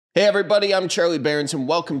Hey everybody, I'm Charlie Berenson.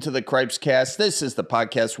 Welcome to the Cripescast. This is the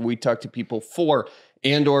podcast where we talk to people for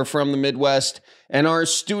and or from the Midwest, and our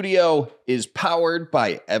studio is powered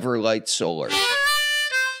by Everlight Solar.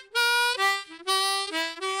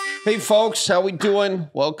 Hey folks, how we doing?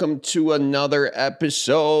 Welcome to another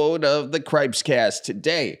episode of the Cripescast.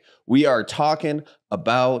 Today, we are talking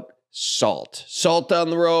about salt. Salt on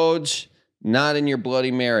the roads, not in your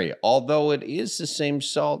Bloody Mary, although it is the same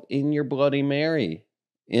salt in your Bloody Mary.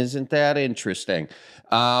 Isn't that interesting?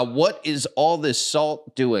 What is all this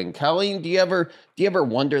salt doing? Colleen, do you ever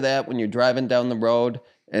wonder that when you're driving down the road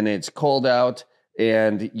and it's cold out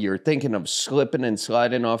and you're thinking of slipping and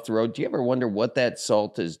sliding off the road? Do you ever wonder what that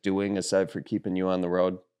salt is doing aside for keeping you on the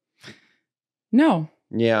road? No.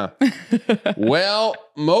 Yeah. Well,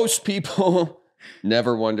 most people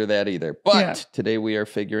never wonder that either. But Today we are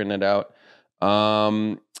figuring it out.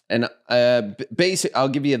 Basic, I'll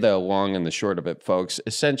give you the long and the short of it, folks.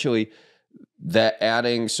 Essentially, that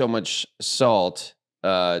adding so much salt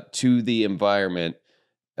to the environment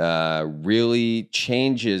really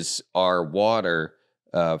changes our water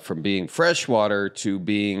from being fresh water to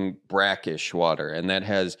being brackish water. And that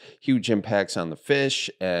has huge impacts on the fish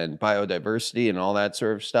and biodiversity and all that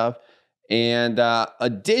sort of stuff. And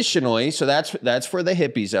additionally, so that's for the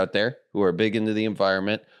hippies out there who are big into the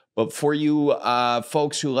environment. But for you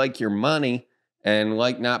folks who like your money and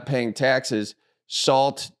like not paying taxes,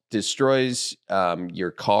 salt destroys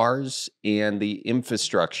your cars and the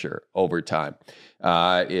infrastructure over time.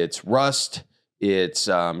 It's rust, it's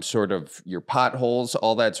sort of your potholes,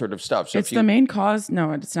 all that sort of stuff. So it's the main cause.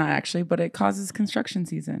 No, it's not actually, but it causes construction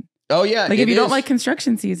season. Oh, yeah. Like if you don't like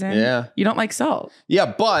construction season, you don't like salt. Yeah,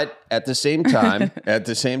 but at the same time,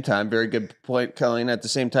 very good point, Colleen. At the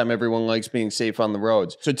same time, everyone likes being safe on the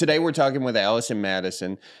roads. So today we're talking with Allison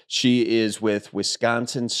Madison. She is with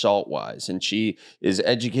Wisconsin Saltwise, and she is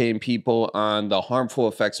educating people on the harmful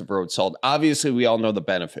effects of road salt. Obviously, we all know the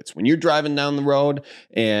benefits. When you're driving down the road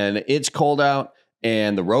and it's cold out,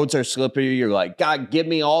 and the roads are slippery, you're like, God, give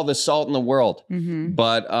me all the salt in the world. Mm-hmm.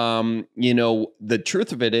 But, the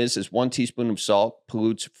truth of it is 1 teaspoon of salt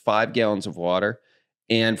pollutes 5 gallons of water.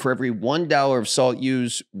 And for every $1 of salt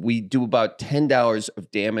used, we do about $10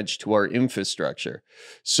 of damage to our infrastructure.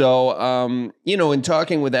 So, in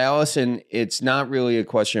talking with Allison, it's not really a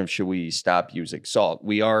question of should we stop using salt.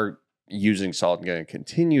 We are using salt and going to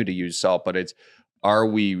continue to use salt, but it's are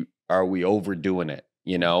we overdoing it?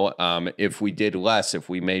 If we did less, if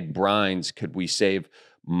we made brines, could we save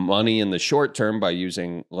money in the short term by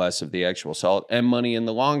using less of the actual salt and money in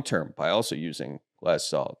the long term by also using less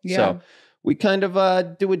salt? Yeah. So we kind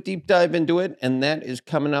of do a deep dive into it, and that is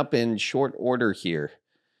coming up in short order here.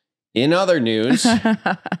 In other news,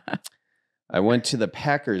 I went to the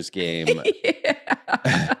Packers game.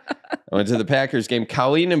 I went to the Packers game.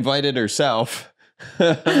 Colleen invited herself.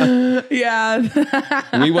 Yeah.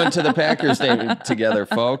 We went to the Packers game together,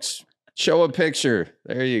 folks. Show a picture.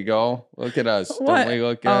 There you go. Look at us. What? Don't we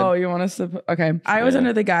look good? Oh, you want us to? Okay. I was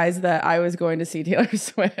under the guise that I was going to see Taylor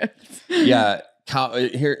Swift. Yeah.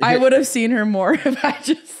 Here. I would have seen her more if I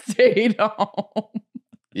just stayed home.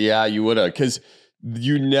 Yeah, you would have, because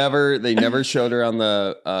they never showed her on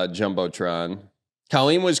the Jumbotron.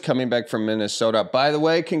 Colleen was coming back from Minnesota. By the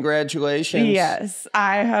way, congratulations. Yes,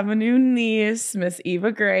 I have a new niece, Miss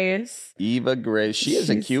Eva Grace. Eva Grace. She's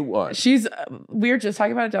a cute one. We were just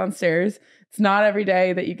talking about it downstairs. It's not every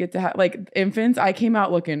day that you get to have, like, infants. I came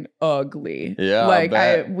out looking ugly. Yeah, like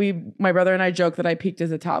my brother and I joked that I peaked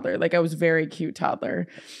as a toddler. Like I was a very cute toddler,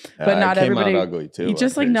 but not everybody. Out ugly too. You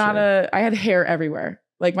just like not sure. I had hair everywhere.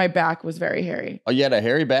 Like my back was very hairy. Oh, you had a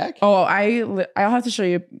hairy back? Oh, I'll have to show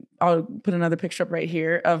you. I'll put another picture up right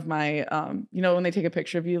here of my, when they take a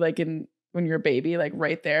picture of you, like when you're a baby, like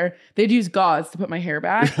right there, they'd use gauze to put my hair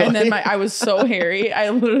back. Really? And then I was so hairy.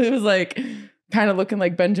 I literally was like kind of looking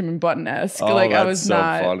like Benjamin Button-esque. Oh, like I was so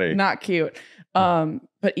funny. Not cute.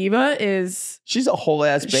 But Eva she's a whole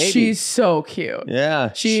ass baby. She's so cute.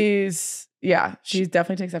 Yeah. She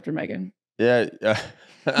definitely takes after Megan. Yeah.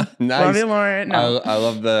 Nice. Love you, Lauren. No. I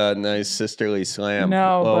love the nice sisterly slam.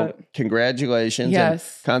 No, but congratulations.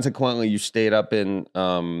 Yes. And consequently, you stayed up in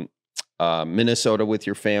Minnesota with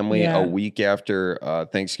your family a week after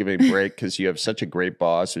Thanksgiving break because you have such a great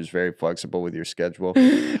boss who's very flexible with your schedule.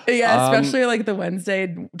 Yeah, especially like the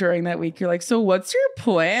Wednesday during that week. You're like, so what's your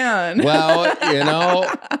plan? Well,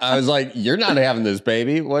 I was like, you're not having this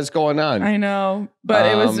baby. What's going on? I know, but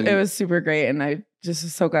it was super great, and I just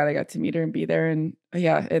was so glad I got to meet her and be there. And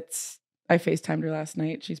yeah, I FaceTimed her last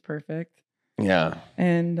night. She's perfect. Yeah,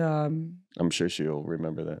 and I'm sure she'll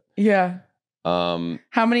remember that. Yeah.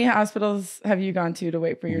 How many hospitals have you gone to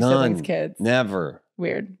wait for your siblings' kids? Never.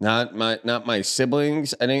 Weird. Not my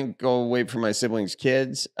siblings. I didn't go wait for my siblings'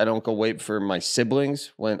 kids. I don't go wait for my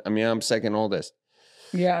siblings I'm second oldest.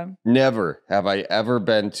 Yeah. Never have I ever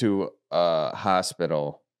been to a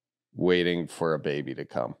hospital waiting for a baby to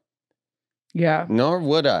come. Yeah. Nor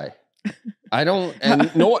would I. I don't.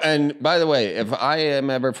 And no. And by the way, if I am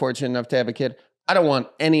ever fortunate enough to have a kid, I don't want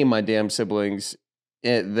any of my damn siblings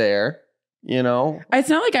there. You know. It's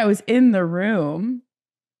not like I was in the room.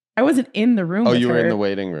 I wasn't in the room. Oh, with you were her. in the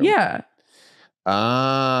waiting room. Yeah.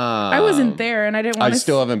 I wasn't there, and I didn't want I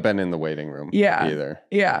still haven't been in the waiting room. Yeah. Either.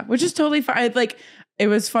 Yeah, which is totally fine. Like, it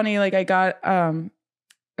was funny. Like, I got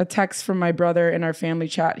a text from my brother in our family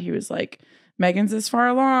chat. He was like, Megan's this far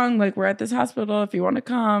along. Like, we're at this hospital if you want to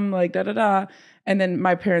come. Like, da da da. And then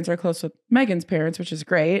my parents are close with Megan's parents, which is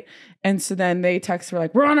great. And so then they text, were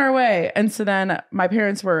like, we're on our way. And so then my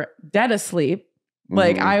parents were dead asleep.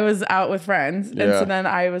 Like, I was out with friends. And so then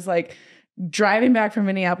I was like driving back from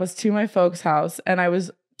Minneapolis to my folks' house. And I was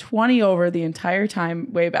 20 over the entire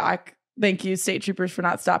time way back. Thank you, state troopers, for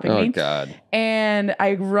not stopping me. Oh, God. And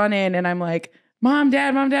I run in and I'm like, Mom,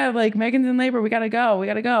 Dad, like Megan's in labor. We got to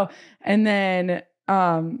go. And then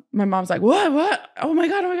my mom's like, what? Oh my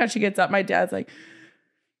God. She gets up. My dad's like,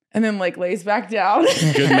 and then like lays back down.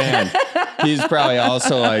 Good man. He's probably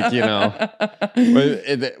also like,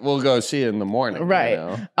 we'll go see you in the morning. Right.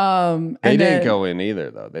 They didn't go in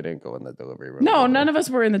either, though. They didn't go in the delivery room. No, none of us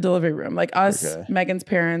were in the delivery room. Like us, Megan's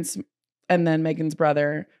parents, and then Megan's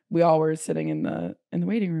brother, we all were sitting in the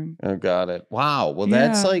waiting room. Oh, got it. Wow. Well,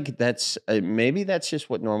 that's maybe that's just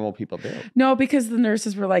what normal people do. No, because the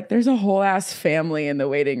nurses were like, "There's a whole ass family in the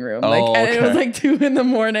waiting room." And it was like 2 a.m,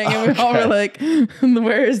 and we all were like,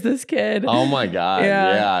 "Where is this kid?" Oh my God.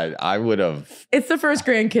 Yeah, I would have. It's the first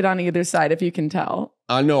grandkid on either side, if you can tell.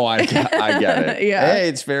 No, I get it. Yeah. Hey,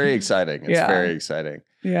 it's very exciting. It's very exciting.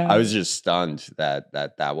 Yeah. I was just stunned that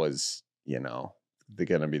was,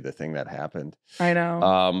 going to be the thing that happened. I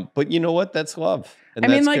know. But you know what? That's love. And I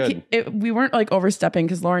mean, like, we weren't like overstepping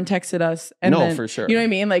because Lauren texted us. And then, for sure. You know what I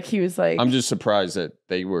mean? Like, he was like, I'm just surprised that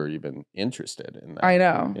they were even interested in that. I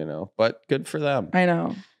know. But good for them. I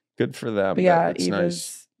know. Good for them. But yeah, it's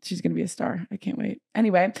nice. She's going to be a star. I can't wait.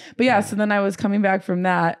 Anyway, but yeah, so then I was coming back from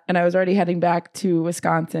that and I was already heading back to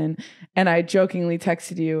Wisconsin and I jokingly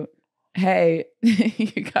texted you, hey,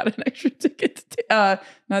 you got an extra ticket to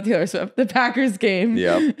not Taylor Swift, the Packers game.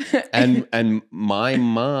 Yep. And my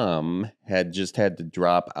mom had just had to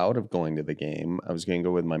drop out of going to the game. I was going to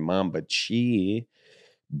go with my mom, but she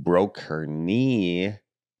broke her knee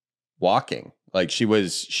walking. Like she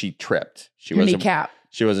tripped. Her kneecap.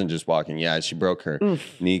 She wasn't just walking. Yeah, she broke her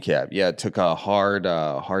kneecap. Yeah, it took a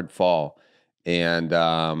hard fall. And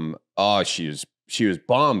she was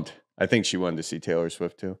bummed. I think she wanted to see Taylor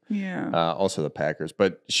Swift too. Yeah. Also the Packers.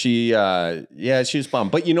 But she was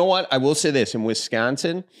bummed. But you know what? I will say this. In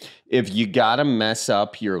Wisconsin, if you got to mess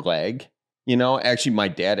up your leg, actually my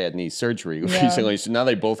dad had knee surgery recently. So now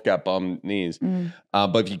they both got bummed knees.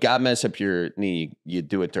 But if you got to mess up your knee, you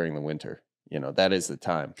do it during the winter. That is the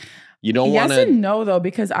time. You don't want to. Yes and no, though,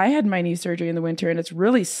 because I had my knee surgery in the winter and it's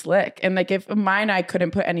really slick. And like if mine, I couldn't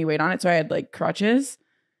put any weight on it. So I had like crutches.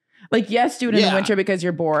 Like, yes, do it in the winter because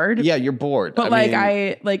you're bored. Yeah, you're bored. But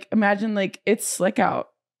I imagine like it's slick out.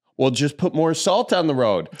 Well, just put more salt on the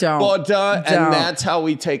road. Don't. And that's how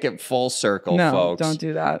we take it full circle, folks. Don't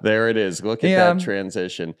do that. There it is. Look at that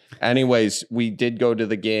transition. Anyways, we did go to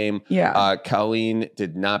the game. Yeah. Colleen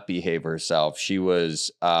did not behave herself. She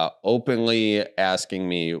was openly asking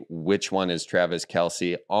me which one is Travis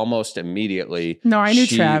Kelce almost immediately. No, I knew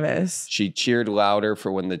Travis. She cheered louder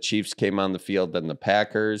for when the Chiefs came on the field than the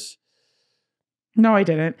Packers. No, I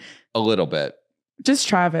didn't. A little bit. Just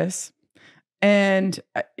Travis. And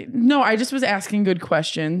no, I just was asking good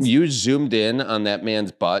questions. You zoomed in on that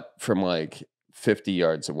man's butt from like 50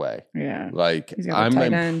 yards away. Yeah. Like he's got a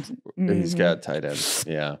tight end. He's got a tight end.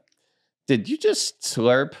 Yeah. Did you just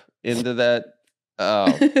slurp into that?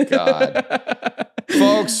 Oh, God.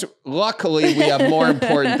 Folks, luckily we have more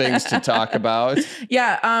important things to talk about.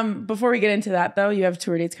 Yeah. Before we get into that, though, you have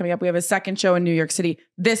tour dates coming up. We have a second show in New York City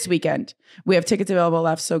this weekend. We have tickets available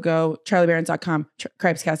left. So go charliebarons.com,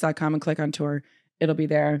 cripescast.com and click on tour. It'll be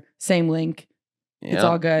there. Same link. Yep, it's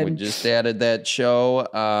all good. We just added that show.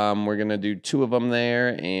 We're going to do 2 of them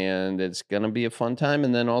there, and it's going to be a fun time.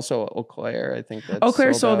 And then also Eau Claire, I think that's Eau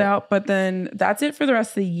Claire sold out, but then that's it for the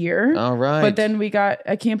rest of the year. All right. But then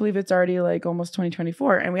I can't believe it's already like almost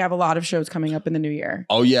 2024, and we have a lot of shows coming up in the new year.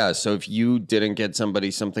 Oh, yeah. So if you didn't get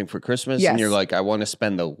somebody something for Christmas and you're like, I want to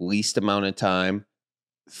spend the least amount of time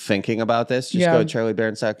thinking about this, just go to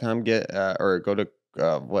charliebarons.com, or go to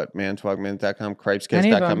manswalkminute.com, Any of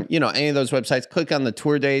cripescast.com, them. any of those websites, click on the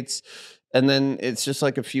tour dates. And then it's just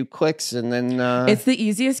like a few clicks and then it's the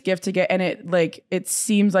easiest gift to get. And it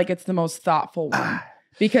seems like it's the most thoughtful one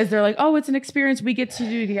because they're like, oh, it's an experience we get to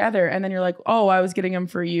do together. And then you're like, oh, I was getting them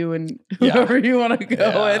for you and whoever you want to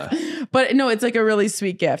go with. But no, it's like a really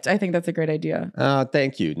sweet gift. I think that's a great idea.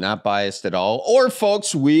 Thank you. Not biased at all. Or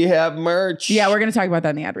folks, we have merch. Yeah, we're going to talk about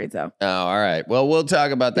that in the ad reads though. Oh, all right. Well, we'll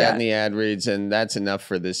talk about that in the ad reads, and that's enough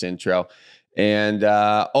for this intro. And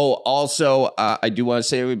also, I do want to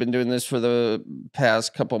say we've been doing this for the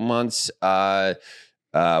past couple months.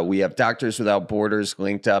 We have Doctors Without Borders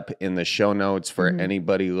linked up in the show notes for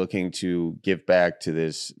anybody looking to give back to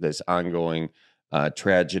this ongoing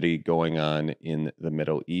tragedy going on in the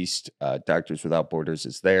Middle East. Doctors Without Borders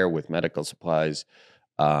is there with medical supplies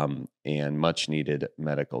and much needed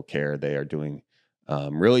medical care. They are doing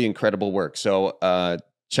really incredible work. So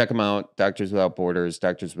check them out, Doctors Without Borders,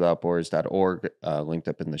 doctorswithoutborders.org, linked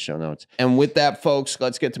up in the show notes. And with that, folks,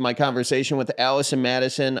 let's get to my conversation with Allison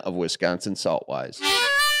Madison of Wisconsin Saltwise.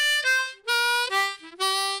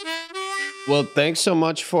 Well, thanks so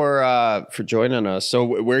much for joining us. So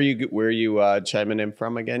where are you chiming in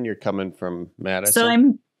from again? You're coming from Madison?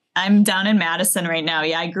 So I'm down in Madison right now.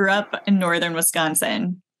 Yeah, I grew up in northern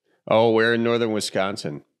Wisconsin. Oh, where in northern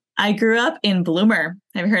Wisconsin? I grew up in Bloomer.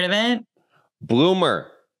 Have you heard of it? Bloomer.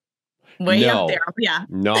 Way up there. Yeah.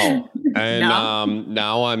 No. And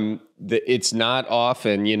now it's not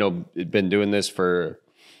often, been doing this for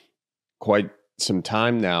quite some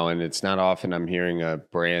time now, and it's not often I'm hearing a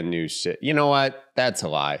brand new You know what? That's a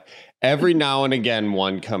lie. Every now and again,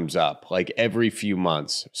 one comes up, like every few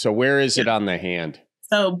months. So where is it on the hand?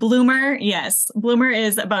 So Bloomer, yes. Bloomer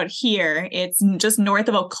is about here. It's just north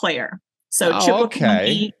of Eau Claire. So Chippewa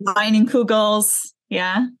County, Leinenkugels.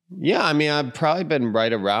 Yeah. Yeah. I mean, I've probably been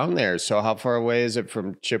right around there. So how far away is it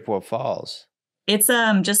from Chippewa Falls? It's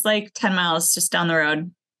just like 10 miles just down the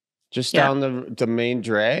road. Just down the main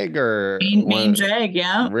drag or main drag.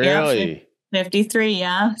 Yeah. Really? Yeah, 53.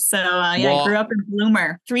 Yeah. So I grew up in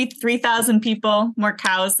Bloomer. 3,000 people, more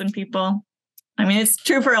cows than people. I mean, it's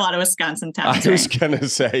true for a lot of Wisconsin towns. I was going to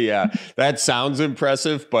say, yeah, that sounds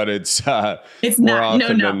impressive, but it's more not.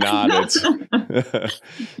 often than not. It's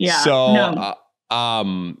yeah. So,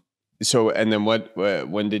 so, and then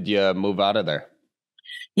when did you move out of there?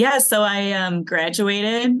 Yeah. So I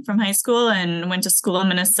graduated from high school and went to school in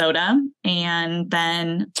Minnesota. And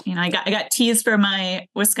then, I got teased for my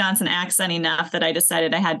Wisconsin accent enough that I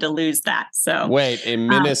decided I had to lose that. So wait, in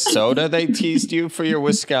Minnesota, they teased you for your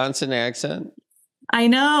Wisconsin accent? I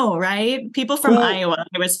know, right? People from Iowa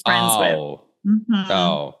I was friends with. Mm-hmm.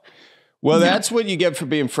 Oh, well, that's what you get for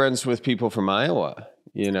being friends with people from Iowa.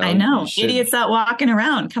 I know. Idiots out walking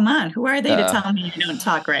around. Come on. Who are they to tell me you don't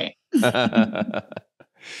talk right?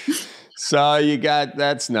 So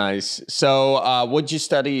that's nice. So what'd you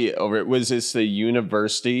study over it? Was this the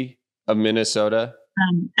University of Minnesota?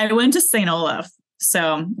 I went to St. Olaf.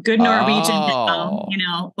 So good Norwegian,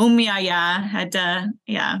 had to,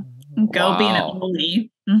 go be an oldie.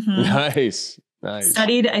 Mm-hmm. Nice.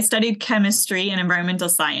 I studied chemistry and environmental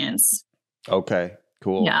science. Okay,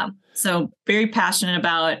 cool. Yeah. So very passionate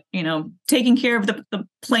about, taking care of the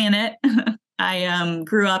planet. I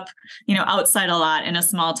grew up, outside a lot in a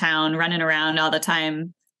small town, running around all the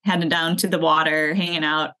time, heading down to the water, hanging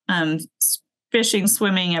out, fishing,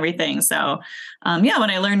 swimming, everything. So, when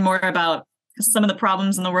I learned more about some of the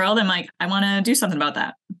problems in the world, I'm like, I want to do something about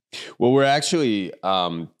that. Well, we're actually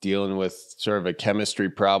dealing with sort of a chemistry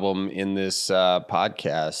problem in this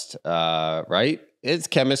podcast, right? It's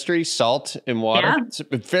chemistry, salt and water. Yeah. It's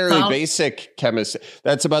a fairly basic chemistry.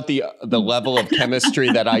 That's about the level of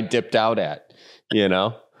chemistry that I dipped out at, Yeah,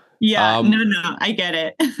 no, I get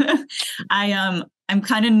it. I'm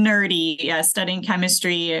kind of nerdy, studying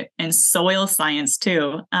chemistry and soil science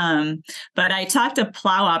too. But I talk to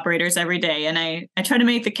plow operators every day, and I try to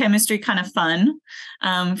make the chemistry kind of fun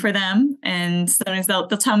for them. And sometimes they'll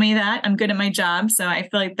tell me that I'm good at my job, so I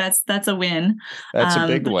feel like that's a win. That's a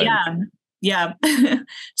big win. Yeah.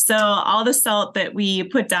 So all the salt that we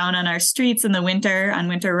put down on our streets in the winter, on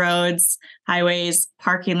winter roads, highways,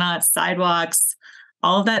 parking lots, sidewalks,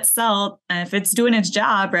 all of that salt, if it's doing its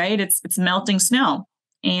job, right, it's melting snow.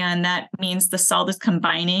 And that means the salt is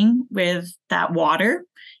combining with that water,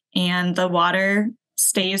 and the water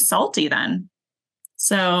stays salty then.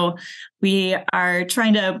 So we are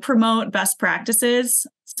trying to promote best practices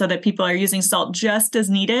so that people are using salt just as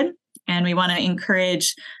needed. And we want to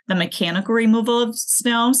encourage the mechanical removal of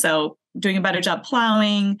snow. So doing a better job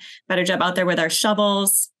plowing, better job out there with our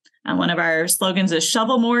shovels, And one of our slogans is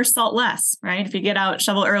shovel more, salt less, right? If you get out,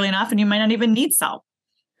 shovel early enough, and you might not even need salt.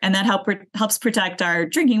 And that helps protect our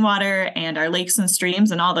drinking water and our lakes and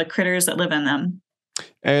streams and all the critters that live in them.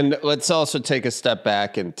 And let's also take a step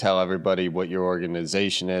back and tell everybody what your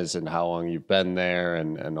organization is and how long you've been there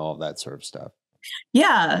and all that sort of stuff.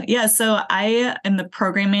 Yeah. So I am the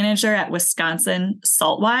program manager at Wisconsin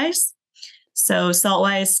Saltwise. So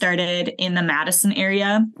Saltwise started in the Madison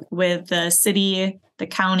area with the city, the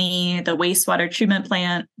county, the wastewater treatment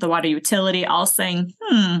plant, the water utility, all saying,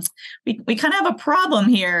 we kind of have a problem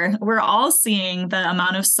here. We're all seeing the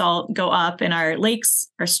amount of salt go up in our lakes,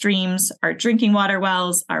 our streams, our drinking water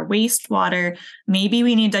wells, our wastewater. Maybe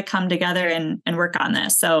we need to come together and work on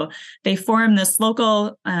this. So they formed this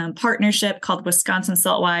local partnership called Wisconsin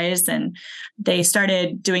Saltwise, and they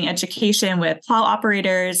started doing education with plow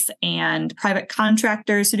operators and private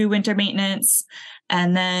contractors who do winter maintenance.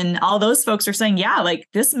 And then all those folks are saying, yeah, like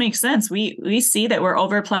this makes sense. We see that we're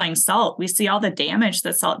overapplying salt. We see all the damage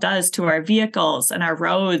that salt does to our vehicles and our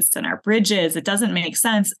roads and our bridges. It doesn't make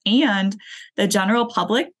sense. And the general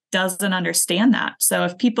public doesn't understand that. So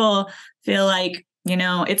if people feel like,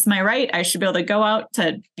 it's my right, I should be able to go out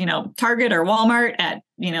to, Target or Walmart at,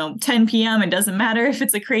 10 p.m. It doesn't matter if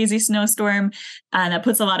it's a crazy snowstorm. And that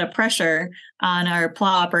puts a lot of pressure on our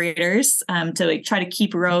plow operators to try to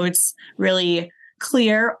keep roads really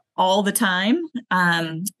clear all the time.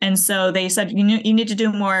 And so they said, you need to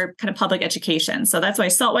do more kind of public education. So that's why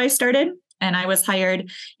Saltwise started. And I was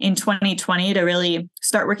hired in 2020 to really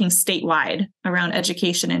start working statewide around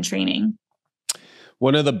education and training.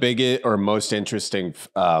 One of the biggest or most interesting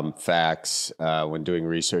facts when doing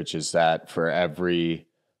research is that for every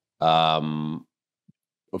maybe,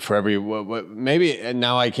 and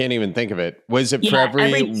now I can't even think of it. Was it for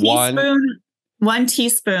every one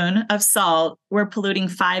teaspoon of salt, we're polluting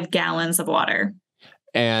 5 gallons of water.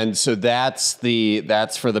 And so that's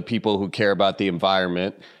for the people who care about the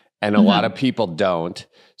environment, and a lot of people don't.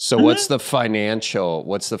 So what's the financial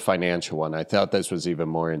one? I thought this was even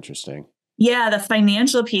more interesting. Yeah, the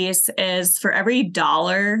financial piece is for every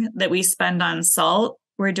 $1 that we spend on salt,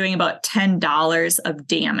 we're doing about $10 of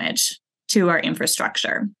damage to our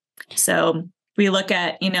infrastructure. So we look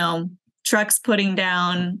at, trucks putting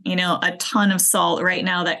down, a ton of salt right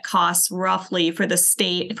now that costs roughly for the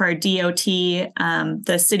state, for our DOT,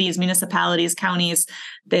 the cities, municipalities, counties,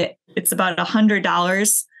 that it's about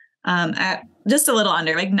 $100 at just a little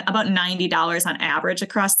under, like about $90 on average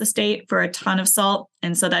across the state for a ton of salt.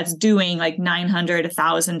 And so that's doing like $900,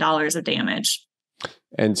 $1,000 of damage.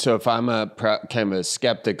 And so if I'm a kind of a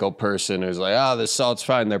skeptical person who's like, this salt's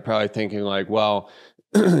fine, they're probably thinking like, well,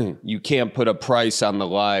 you can't put a price on the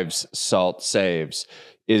lives salt saves.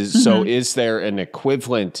 So is there an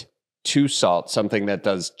equivalent to salt, something that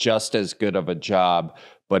does just as good of a job,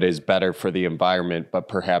 but is better for the environment, but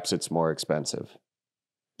perhaps it's more expensive?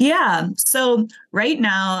 Yeah. So right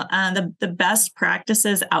now, the best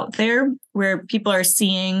practices out there where people are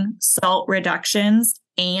seeing salt reductions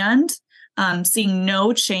and seeing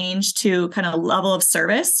no change to kind of level of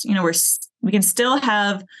service, we can still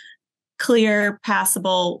have clear,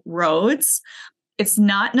 passable roads. It's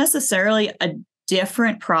not necessarily a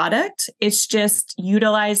different product. It's just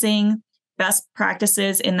utilizing best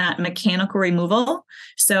practices in that mechanical removal.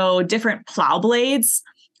 So different plow blades,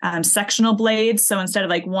 sectional blades. So instead of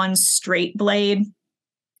like one straight blade,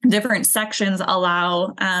 different sections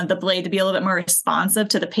allow the blade to be a little bit more responsive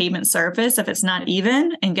to the pavement surface if it's not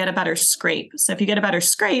even, and get a better scrape. So if you get a better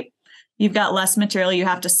scrape, you've got less material you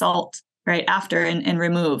have to salt right after and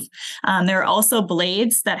remove. There are also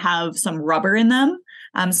blades that have some rubber in them.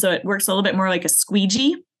 So it works a little bit more like a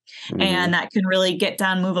squeegee, and that can really get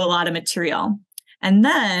down, move a lot of material. And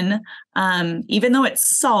then even though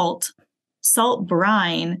it's salt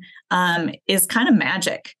brine is kind of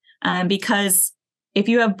magic because if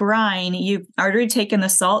you have brine, you've already taken the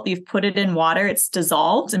salt, you've put it in water, it's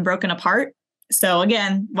dissolved and broken apart. So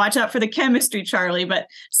again, watch out for the chemistry, Charlie, but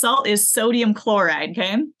salt is sodium chloride,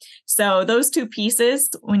 okay? So those two pieces,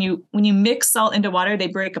 when you mix salt into water, they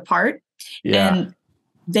break apart. Yeah. And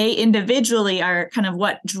they individually are kind of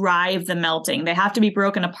what drive the melting. They have to be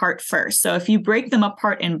broken apart first. So if you break them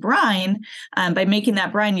apart in brine, by making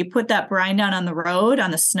that brine, you put that brine down on the road,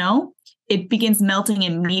 on the snow, it begins melting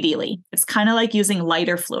immediately. It's kind of like using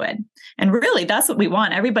lighter fluid. And really, that's what we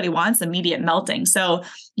want. Everybody wants immediate melting. So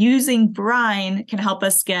using brine can help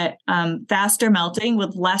us get faster melting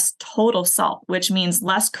with less total salt, which means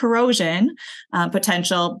less corrosion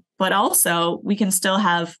potential, but also we can still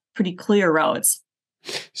have pretty clear roads.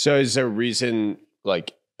 So is there a reason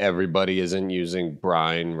like everybody isn't using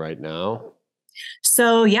brine right now?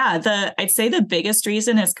 So yeah, I'd say the biggest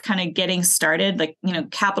reason is kind of getting started, like,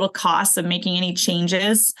 capital costs of making any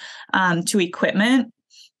changes to equipment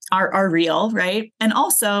are real, right? And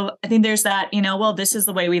also I think there's that, well, this is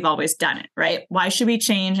the way we've always done it, right? Why should we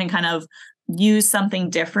change and kind of use something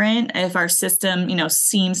different if our system,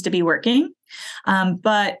 seems to be working?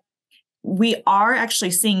 But we are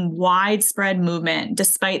actually seeing widespread movement,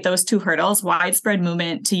 despite those two hurdles, widespread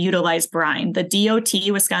movement to utilize brine. The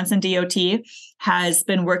DOT, Wisconsin DOT, has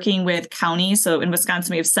been working with counties. So in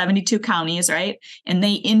Wisconsin, we have 72 counties, right? And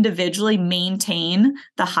they individually maintain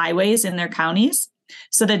the highways in their counties.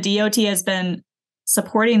 So the DOT has been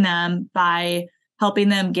supporting them by helping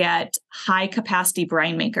them get high capacity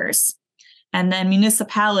brine makers. And then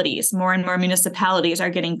municipalities, more and more municipalities are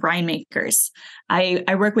getting brine makers. I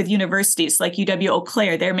work with universities like UW Eau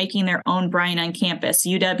Claire. They're making their own brine on campus.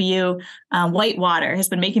 UW Whitewater has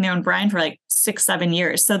been making their own brine for like 6-7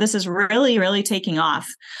 years. So this is really, really taking off.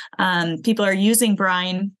 People are using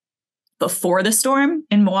brine before the storm.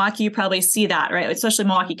 In Milwaukee, you probably see that, right? Especially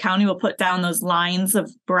Milwaukee County will put down those lines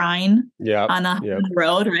of brine on the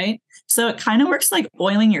road, right? So it kind of works like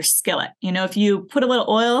oiling your skillet. If you put a little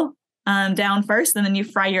oil down first, and then you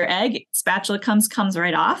fry your egg, spatula comes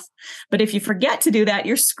right off. But if you forget to do that,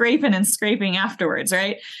 you're scraping and scraping afterwards,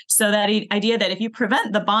 right? So that idea that if you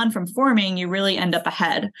prevent the bond from forming, you really end up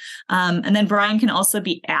ahead. And then brine can also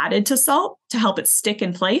be added to salt to help it stick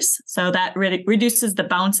in place. So that reduces the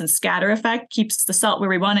bounce and scatter effect, keeps the salt where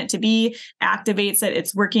we want it to be, activates it.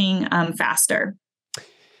 It's working faster.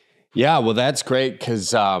 Yeah, well, that's great because,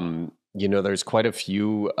 there's quite a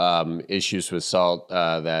few issues with salt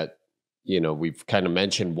that we've kind of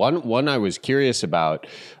mentioned. One I was curious about,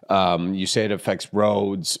 you say it affects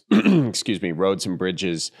roads, roads and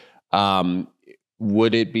bridges.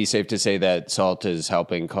 Would it be safe to say that salt is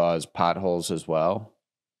helping cause potholes as well?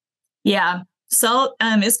 Yeah. Salt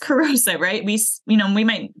is corrosive, right? We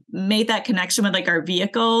might make that connection with like our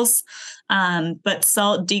vehicles, but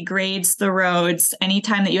salt degrades the roads.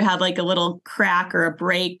 Anytime that you have like a little crack or a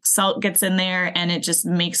break, salt gets in there and it just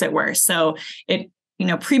makes it worse. So it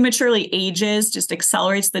prematurely ages, just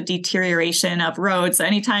accelerates the deterioration of roads. So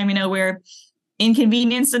anytime, we're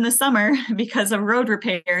inconvenienced in the summer because of road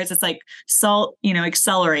repairs, it's like salt,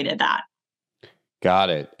 accelerated that. Got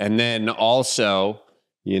it. And then also,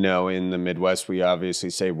 in the Midwest, we obviously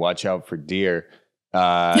say, watch out for deer.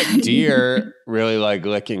 Deer really like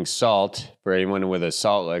licking salt. For anyone with a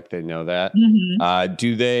salt lick, they know that. Mm-hmm.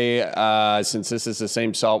 Do they, since this is the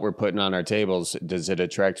same salt we're putting on our tables, does it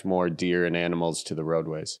attract more deer and animals to the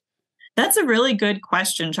roadways? That's a really good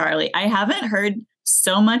question, Charlie. I haven't heard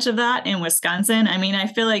so much of that in Wisconsin. I mean, I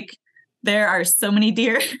feel like there are so many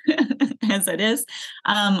deer as it is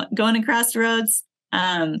going across the roads.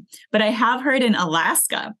 But I have heard in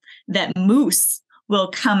Alaska that moose will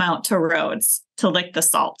come out to roads to lick the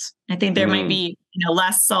salt. I think there might be,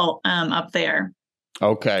 less salt up there.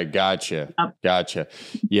 Okay, gotcha.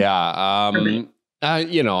 Yeah.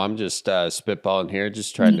 I'm just spitballing here,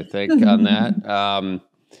 just trying to think on that.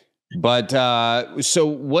 But so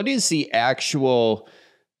what is the actual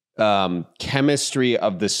chemistry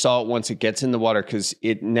of the salt once it gets in the water? Because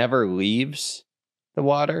it never leaves the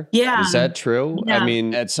water. Yeah. Is that true? Yeah. I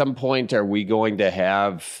mean, at some point, are we going to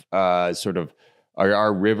have are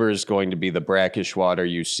our rivers going to be the brackish water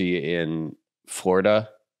you see in Florida,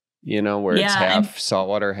 where it's half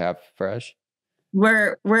saltwater, half fresh?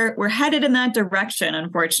 We're headed in that direction,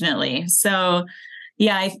 unfortunately. So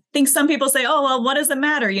yeah, I think some people say, oh, well, what does it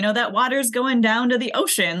matter? That water's going down to the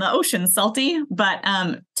ocean's salty, but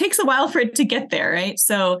takes a while for it to get there, right?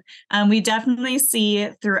 So we definitely see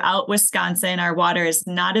throughout Wisconsin, our water is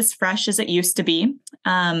not as fresh as it used to be.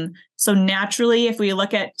 So naturally, if we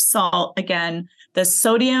look at salt, again, the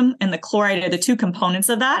sodium and the chloride are the two components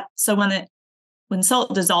of that. So when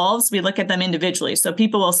salt dissolves, we look at them individually. So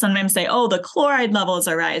people will sometimes say, oh, the chloride levels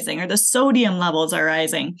are rising or the sodium levels are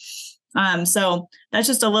rising. So that's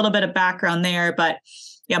just a little bit of background there. But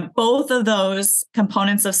yeah, both of those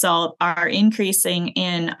components of salt are increasing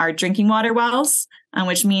in our drinking water wells,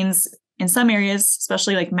 which means in some areas,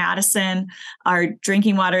 especially like Madison, our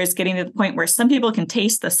drinking water is getting to the point where some people can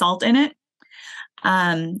taste the salt in it.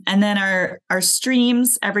 And then our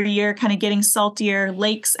streams every year kind of getting saltier,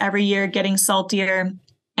 lakes every year getting saltier.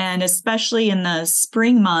 And especially in the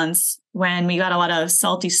spring months, when we got a lot of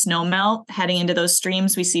salty snow melt heading into those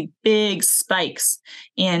streams, we see big spikes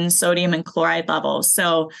in sodium and chloride levels.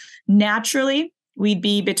 So naturally, we'd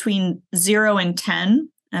be between 0 and 10.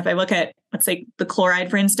 If I look at, let's say, the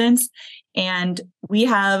chloride, for instance, and we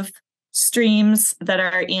have streams that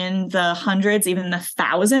are in the hundreds, even the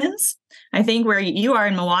thousands. I think where you are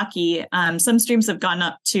in Milwaukee, some streams have gone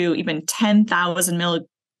up to even 10,000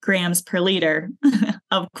 milligrams per liter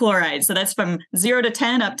of chloride. So that's from 0 to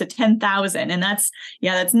 10 up to 10,000. And that's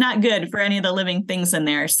not good for any of the living things in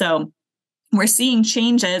there. So we're seeing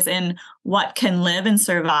changes in what can live and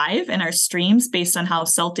survive in our streams based on how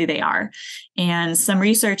salty they are. And some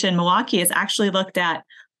research in Milwaukee has actually looked at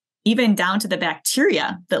even down to the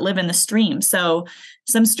bacteria that live in the stream. So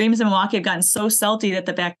some streams in Milwaukee have gotten so salty that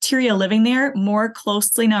the bacteria living there more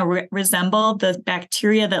closely now resemble the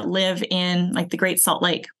bacteria that live in like the Great Salt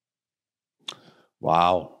Lake.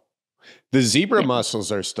 Wow. The zebra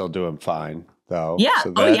mussels are still doing fine, though. Yeah.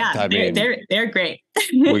 So that, I mean, they're great.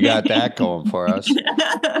 We got that going for us.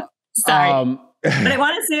 Sorry. But I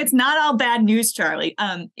want to say it's not all bad news, Charlie.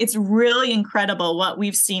 It's really incredible what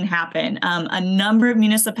we've seen happen. A number of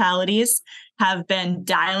municipalities have been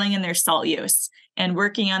dialing in their salt use and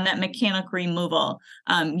working on that mechanical removal,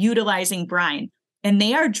 utilizing brine. And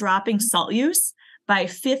they are dropping salt use by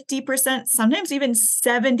 50%, sometimes even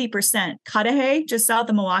 70%. Cudahy, just south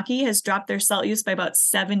of Milwaukee, has dropped their salt use by about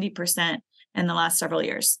 70% in the last several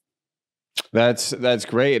years. That's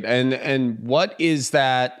great. And what is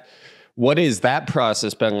that? What is that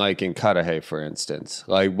process been like in Cudahy, for instance?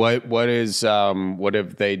 Like what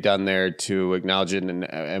have they done there to acknowledge it,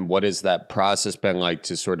 and what has that process been like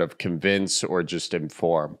to sort of convince or just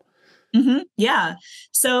inform? Mm-hmm. Yeah.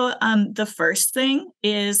 So the first thing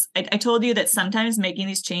is I told you that sometimes making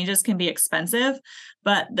these changes can be expensive,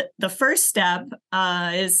 but the first step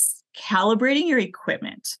is calibrating your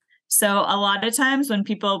equipment. So a lot of times when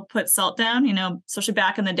people put salt down, especially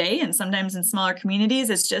back in the day and sometimes in smaller communities,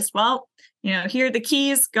 it's just, here are the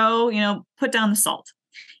keys, go, put down the salt.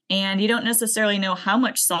 And you don't necessarily know how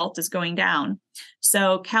much salt is going down.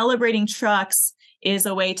 So calibrating trucks is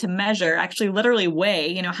a way to measure, actually literally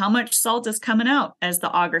weigh, how much salt is coming out as the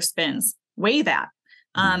auger spins. Weigh that.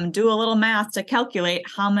 Do a little math to calculate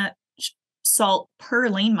how much salt per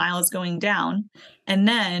lane mile is going down. And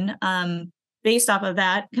then based off of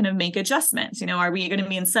that, kind of make adjustments. Are we going to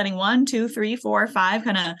be in setting 1, 2, 3, 4, 5,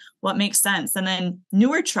 kind of what makes sense? And then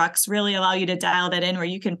newer trucks really allow you to dial that in where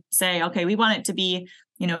you can say, okay, we want it to be,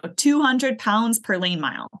 200 pounds per lane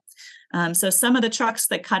mile. So some of the trucks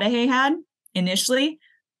that Cudahy had initially,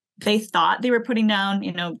 they thought they were putting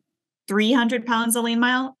down, 300 pounds a lane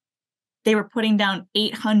mile. They were putting down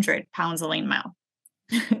 800 pounds a lane mile.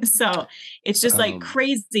 So it's just like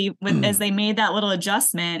crazy as they made that little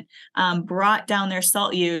adjustment, brought down their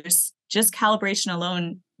salt use. Just calibration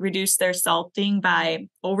alone reduced their salting by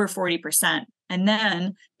over 40%. And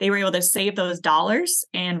then they were able to save those dollars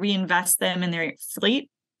and reinvest them in their fleet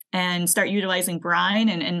and start utilizing brine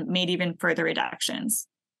and made even further reductions.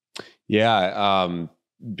 Yeah,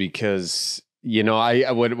 because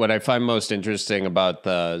what I find most interesting about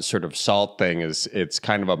the sort of salt thing is it's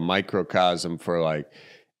kind of a microcosm for like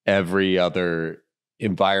every other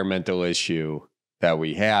environmental issue that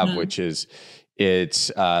we have, which is it's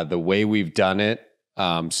the way we've done it.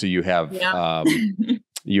 So you have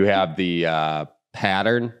you have the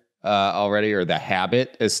pattern already, or the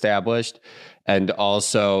habit established, and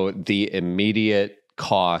also the immediate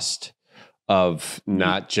cost of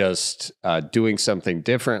not just doing something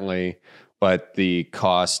differently, but the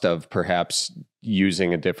cost of perhaps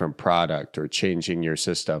using a different product or changing your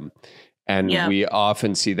system. And we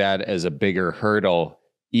often see that as a bigger hurdle,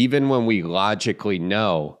 even when we logically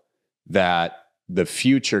know that the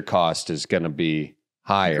future cost is going to be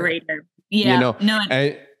higher. Greater. Yeah.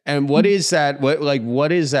 And what is that?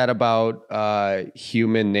 What is that about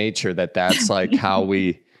human nature that's like how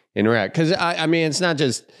we interact? Because I mean, it's not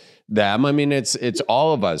just them. I mean, it's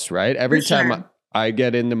all of us, right? Every time I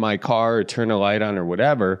get into my car or turn a light on or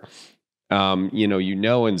whatever,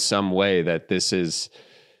 in some way that this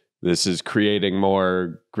is creating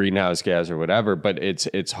more greenhouse gas or whatever. But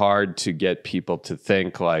it's hard to get people to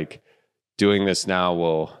think like doing this now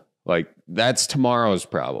will, like, that's tomorrow's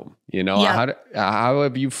problem. How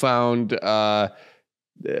have you found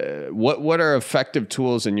what are effective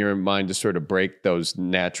tools in your mind to sort of break those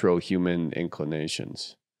natural human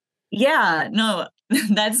inclinations? Yeah, no,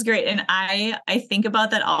 that's great. And I think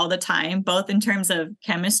about that all the time, both in terms of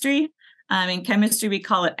chemistry. In chemistry, we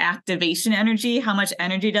call it activation energy. How much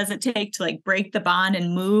energy does it take to like break the bond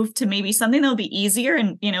and move to maybe something that'll be easier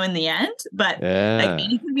and, in the end, but like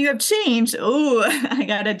anytime you have change, I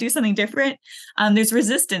got to do something different. There's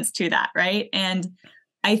resistance to that. Right. And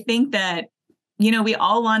I think that, we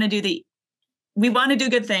all want to do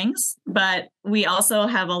good things, but we also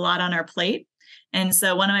have a lot on our plate. And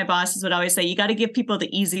so one of my bosses would always say, you got to give people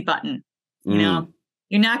the easy button,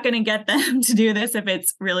 you're not going to get them to do this if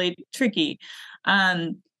it's really tricky.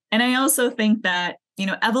 And I also think that,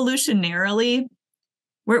 evolutionarily,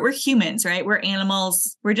 we're humans, right? We're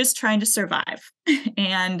animals. We're just trying to survive.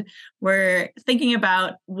 And we're thinking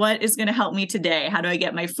about what is going to help me today. How do I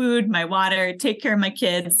get my food, my water, take care of my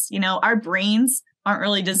kids? Our brains aren't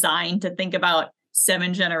really designed to think about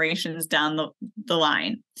 7 generations down the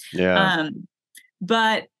line. Yeah.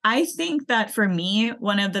 But I think that for me,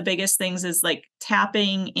 one of the biggest things is like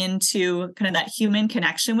tapping into kind of that human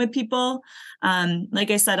connection with people.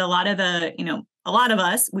 Like I said, a lot of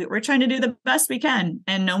us, we're trying to do the best we can,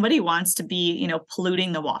 and nobody wants to be,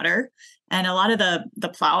 polluting the water. And a lot of the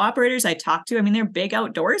plow operators I talk to, I mean, they're big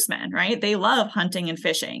outdoorsmen, right? They love hunting and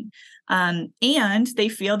fishing. And they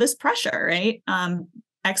feel this pressure, right?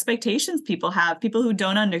 Expectations people have, people who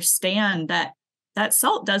don't understand that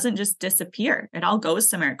salt doesn't just disappear. It all goes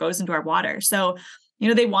somewhere. It goes into our water. So,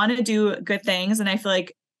 they want to do good things. And I feel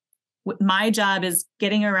like my job is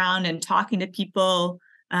getting around and talking to people,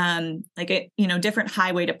 different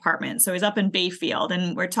highway departments. So I was up in Bayfield,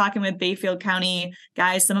 and we're talking with Bayfield County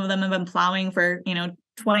guys. Some of them have been plowing for,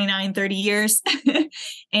 29, 30 years.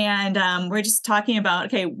 And we're just talking about,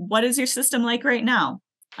 okay, what is your system like right now?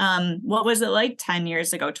 What was it like 10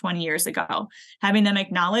 years ago, 20 years ago? Having them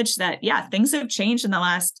acknowledge that, yeah, things have changed in the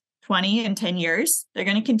last 20 and 10 years. They're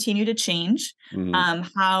going to continue to change. Mm-hmm.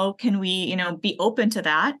 How can we, be open to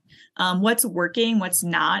that? What's working, what's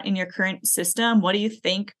not in your current system? What do you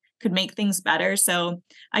think could make things better? So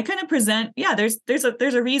I kind of present, there's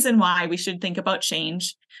a reason why we should think about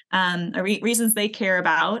change, reasons they care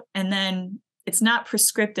about. And then it's not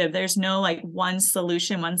prescriptive. There's no like one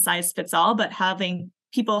solution, one size fits all, but having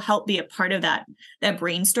people help be a part of that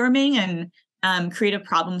brainstorming and creative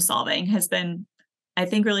problem solving has been, I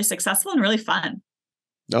think, really successful and really fun.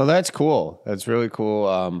 Oh, that's cool. That's really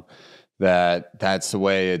cool. That's the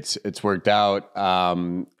way it's worked out.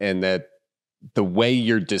 And that the way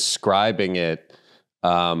you're describing it,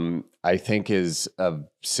 I think is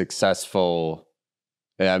successful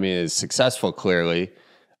clearly,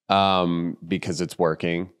 because it's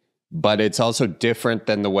working, but it's also different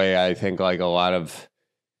than the way I think like a lot of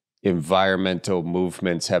environmental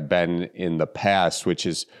movements have been in the past, which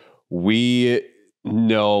is we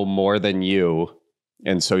know more than you,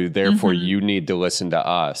 and so therefore mm-hmm. you need to listen to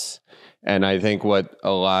us. And I think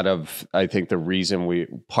part of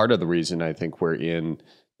the reason I think we're in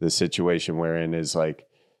the situation we're in is like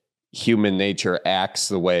human nature acts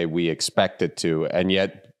the way we expect it to, and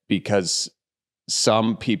yet because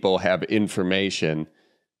some people have information,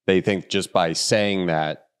 they think just by saying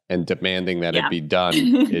that and demanding that it be done,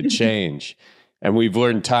 it change. And we've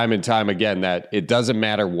learned time and time again that it doesn't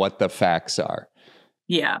matter what the facts are.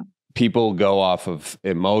 Yeah. People go off of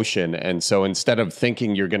emotion. And so instead of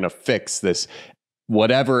thinking you're going to fix this,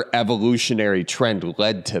 whatever evolutionary trend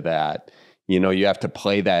led to that, you have to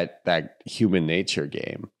play that human nature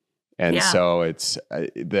game. And so it's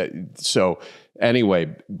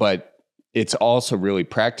anyway, but it's also really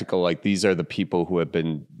practical. Like these are the people who have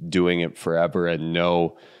been doing it forever and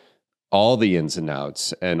know all the ins and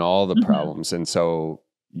outs and all the mm-hmm. problems. And so,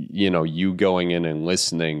 you going in and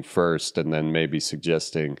listening first and then maybe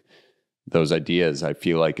suggesting those ideas, I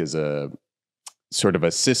feel like is a sort of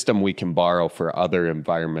a system we can borrow for other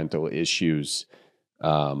environmental issues.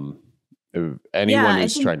 Anyone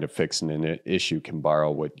who's trying to fix an issue can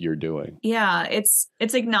borrow what you're doing. Yeah, it's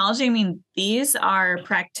acknowledging. I mean, these are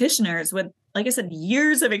practitioners with, like I said,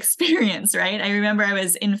 years of experience, right? I remember I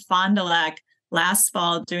was in Fond du Lac last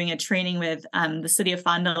fall doing a training with the city of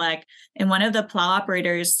Fond du Lac, and one of the plow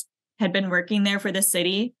operators had been working there for the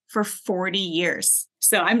city for 40 years.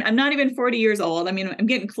 So I'm not even 40 years old. I mean, I'm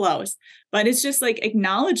getting close, but it's just like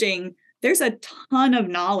acknowledging there's a ton of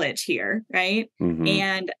knowledge here, right? Mm-hmm.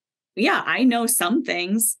 And I know some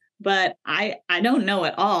things, but I don't know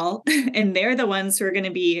it all. And they're the ones who are going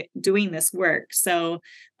to be doing this work. So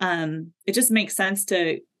it just makes sense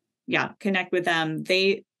to, connect with them.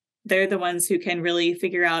 They're the ones who can really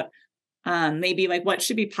figure out maybe like what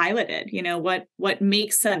should be piloted, what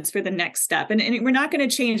makes sense for the next step. And we're not going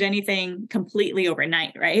to change anything completely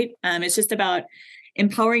overnight, right? It's just about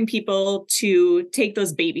empowering people to take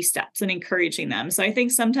those baby steps and encouraging them. So I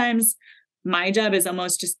think sometimes my job is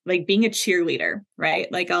almost just like being a cheerleader,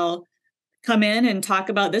 right? Like I'll come in and talk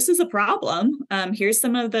about, this is a problem. Here's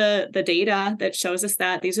some of the data that shows us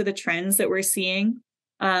that these are the trends that we're seeing.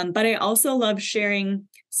 But I also love sharing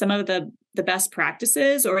some of the best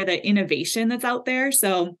practices or the innovation that's out there.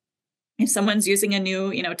 So if someone's using a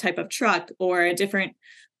new, type of truck or a different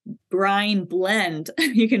brine blend,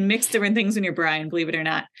 you can mix different things in your brine, believe it or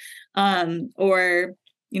not. Or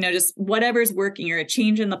just whatever's working or a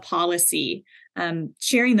change in the policy,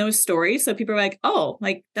 sharing those stories. So people are like, oh,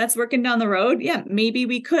 like that's working down the road. Yeah, maybe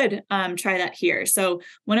we could try that here. So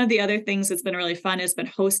one of the other things that's been really fun has been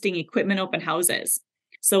hosting equipment open houses.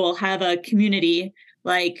 So we'll have a community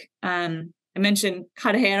like I mentioned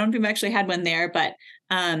Cudahy. I don't know if we've actually had one there, but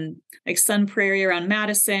like Sun Prairie around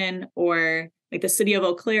Madison, or like the city of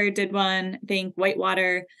Eau Claire did one, I think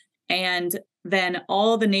Whitewater. And then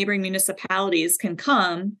all the neighboring municipalities can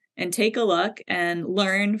come and take a look and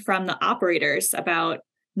learn from the operators about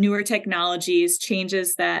newer technologies,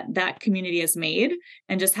 changes that community has made,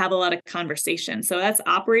 and just have a lot of conversation. So that's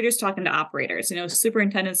operators talking to operators,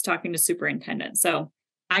 superintendents talking to superintendents. So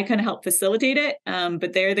I kind of help facilitate it,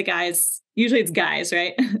 but they're the guys, usually it's guys,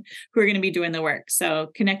 right, who are going to be doing the work. So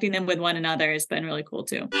connecting them with one another has been really cool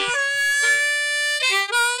too.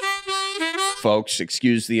 Folks,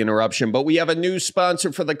 excuse the interruption, but we have a new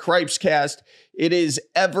sponsor for the Cripescast. It is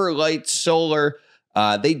Everlight Solar.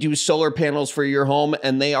 They do solar panels for your home,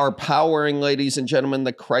 and they are powering, ladies and gentlemen,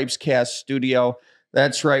 the Cripescast studio.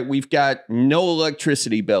 That's right. We've got no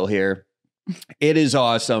electricity bill here. It is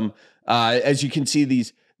awesome. As you can see,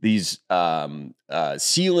 these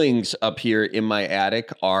ceilings up here in my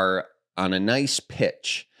attic are on a nice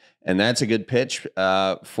pitch. And that's a good pitch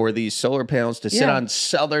for these solar panels to sit on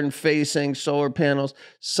southern-facing solar panels.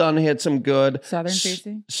 Sun hits them good.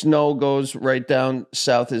 Southern-facing? Snow goes right down.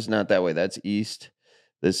 South is not that way. That's east.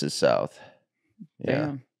 This is south. Yeah,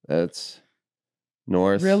 Damn. That's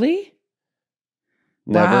north. Really?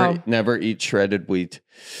 Never eat shredded wheat.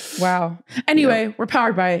 Wow. Anyway, we're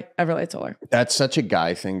powered by Everlight Solar. That's such a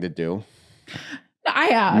guy thing to do. I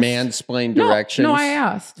asked. Mansplain directions. No, I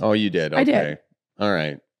asked. Oh, you did? Okay. I did. All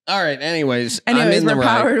right. Anyways, I'm in the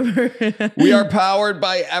right. We are powered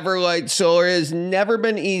by Everlight Solar. It has never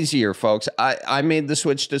been easier, folks. I made the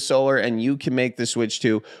switch to solar, and you can make the switch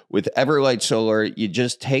too. With Everlight Solar, you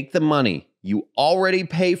just take the money you already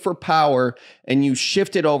pay for power, and you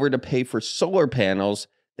shift it over to pay for solar panels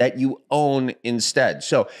that you own instead.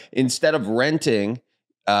 So instead of renting,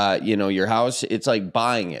 your house, it's like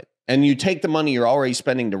buying it. And you take the money you're already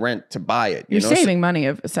spending to rent to buy it. You're saving money,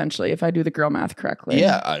 essentially, if I do the girl math correctly.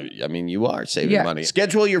 Yeah, I mean, you are saving money.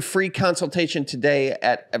 Schedule your free consultation today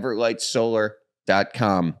at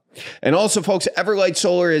everlightsolar.com. And also, folks, Everlight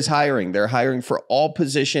Solar is hiring. They're hiring for all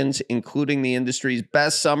positions, including the industry's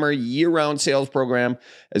best summer year-round sales program,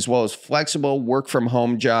 as well as flexible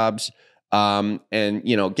work-from-home jobs. And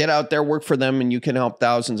get out there, work for them, and you can help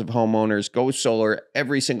thousands of homeowners go solar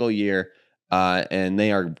every single year. And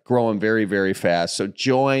they are growing very, very fast. So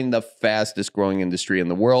join the fastest growing industry in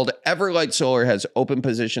the world. Everlight Solar has open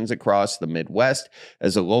positions across the Midwest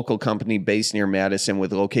as a local company based near Madison,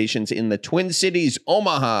 with locations in the Twin Cities,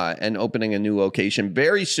 Omaha, and opening a new location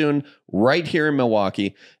very soon right here in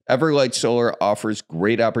Milwaukee. Everlight Solar offers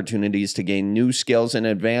great opportunities to gain new skills and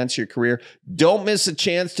advance your career. Don't miss a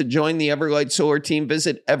chance to join the Everlight Solar team.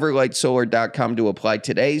 Visit everlightsolar.com to apply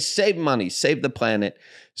today. Save money, save the planet.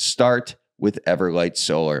 Start with Everlight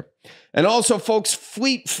Solar. And also, folks,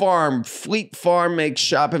 Fleet Farm. Fleet Farm makes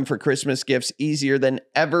shopping for Christmas gifts easier than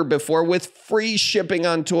ever before, with free shipping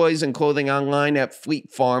on toys and clothing online at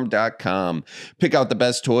fleetfarm.com. Pick out the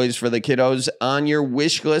best toys for the kiddos on your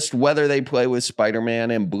wish list, whether they play with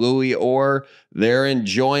Spider-Man and Bluey or they're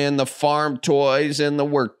enjoying the farm toys and the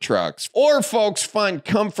work trucks. Or, folks, find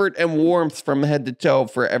comfort and warmth from head to toe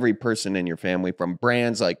for every person in your family, from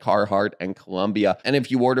brands like Carhartt and Columbia. And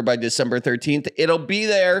if you order by December 13th, it'll be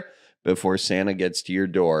there before Santa gets to your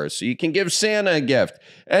door, so you can give Santa a gift.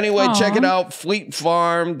 Anyway, Check it out,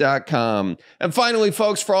 fleetfarm.com. And finally,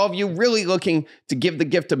 folks, for all of you really looking to give the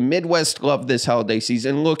gift of Midwest love this holiday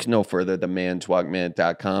season, look no further than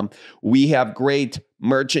manswagman.com. We have great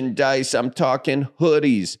merchandise. I'm talking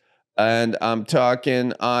hoodies, and I'm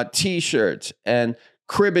talking t-shirts, and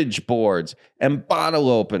cribbage boards, and bottle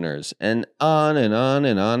openers, and on and on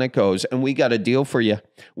and on it goes. And we got a deal for you.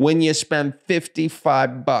 When you spend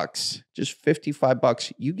 $55, just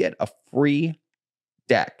 $55, you get a free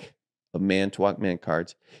deck of Man to Walk Man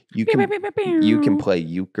cards. You can play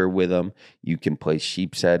euchre with them. You can play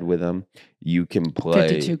sheep's head with them. You can play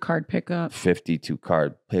 52 card pickup. 52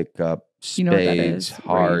 card pickup. Spades, you know what that is,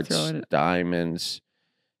 hearts, diamonds.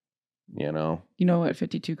 You know what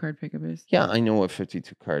 52 card pickup is? Yeah, I know what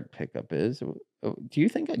 52 card pickup is. Do you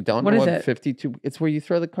think I don't know what 52? It's where you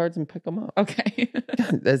throw the cards and pick them up. Okay.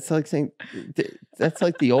 That's like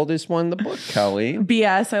the oldest one in the book, Kelly.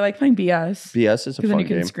 BS. I like playing BS. BS is a fun game. Because then you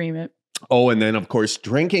can scream it. Oh, and then of course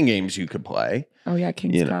drinking games you could play. Oh yeah,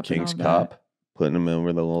 King's Cup. King's Cup. Putting them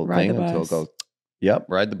over the little thing until it goes. Yep,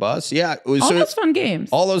 ride the bus. Yeah. All those fun games.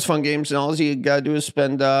 All those fun games. And all you got to do is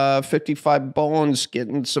spend 55 bones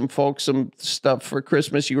getting some folks some stuff for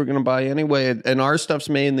Christmas you were going to buy anyway. And our stuff's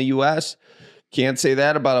made in the U.S. Can't say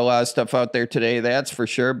that about a lot of stuff out there today. That's for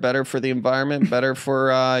sure. Better for the environment, better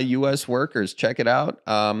for U.S. workers. Check it out.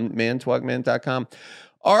 Manitowocman.com.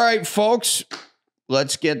 All right, folks.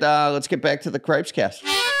 Let's get back to the Cripescast.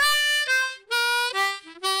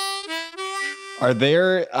 Are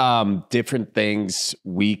there different things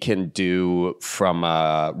we can do from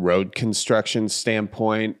a road construction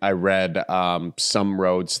standpoint? I read some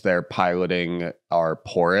roads they're piloting are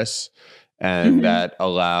porous, and that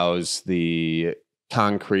allows the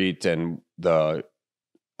concrete and the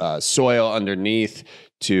soil underneath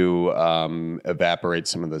to evaporate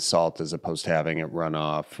some of the salt as opposed to having it run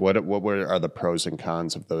off. What are the pros and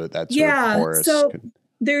cons of that sort of porous? So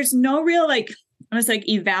there's no real almost like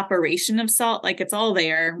evaporation of salt. Like it's all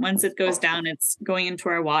there. Once it goes down, it's going into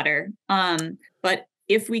our water. But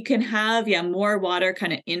if we can have, more water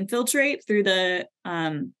kind of infiltrate through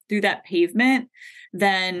through that pavement,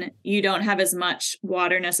 then you don't have as much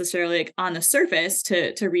water necessarily on the surface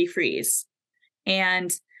to refreeze.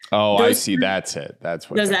 And I see. That's it. That's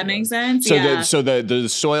what. Does that make sense? So the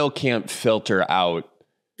soil can't filter out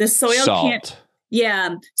the soil salt. Can't.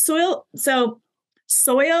 Yeah. Soil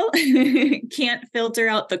can't filter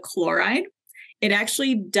out the chloride. It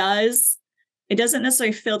actually does. It doesn't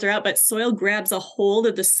necessarily filter out, but soil grabs a hold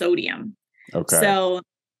of the sodium. Okay. So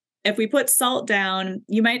if we put salt down,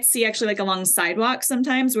 you might see actually like along sidewalks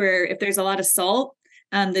sometimes where if there's a lot of salt,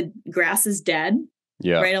 the grass is dead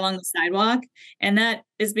right along the sidewalk. And that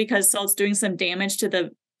is because salt's doing some damage to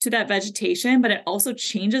that vegetation, but it also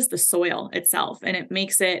changes the soil itself and it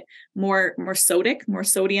makes it more sodic, more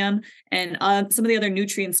sodium, and some of the other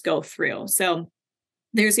nutrients go through. So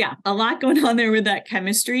there's a lot going on there with that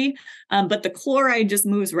chemistry, but the chloride just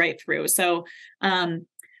moves right through. So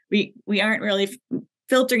we aren't really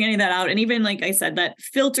filtering any of that out. And even like I said, that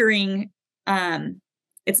filtering,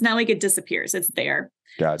 it's not like it disappears; it's there.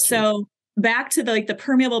 Gotcha. So back to the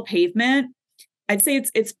permeable pavement. I'd say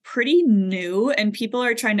it's pretty new and people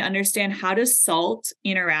are trying to understand how does salt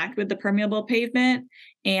interact with the permeable pavement.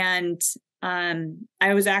 And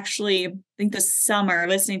I was actually, I think this summer,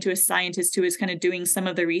 listening to a scientist who was kind of doing some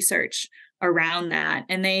of the research around that.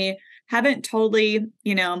 And they haven't totally,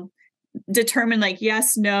 determined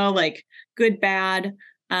yes, no, good, bad.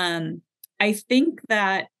 I think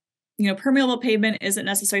that, permeable pavement isn't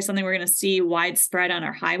necessarily something we're going to see widespread on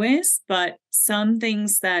our highways, but some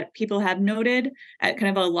things that people have noted at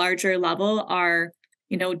kind of a larger level are,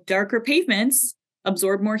 darker pavements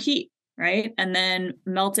absorb more heat, right? And then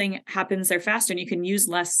melting happens there faster and you can use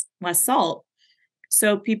less salt.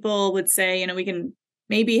 So people would say, we can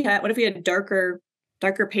maybe what if we had darker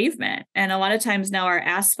pavement? And a lot of times now our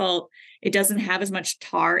asphalt, it doesn't have as much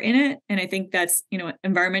tar in it. And I think that's,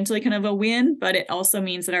 environmentally kind of a win, but it also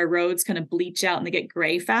means that our roads kind of bleach out and they get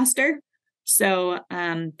gray faster. So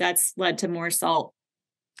that's led to more salt.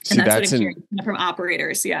 And that's what I'm hearing from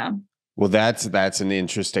operators. Yeah. Well, that's an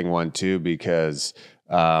interesting one too, because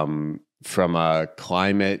from a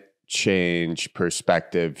climate change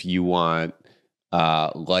perspective, you want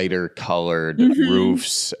lighter colored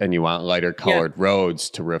roofs and you want lighter colored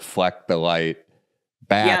roads to reflect the light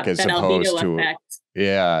back as opposed to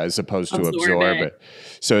absorb it.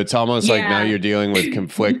 So it's almost like now you're dealing with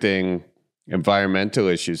conflicting environmental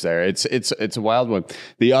issues there. It's a wild one.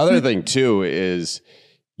 The other thing too is,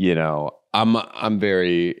 I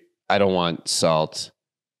don't want salt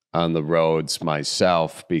on the roads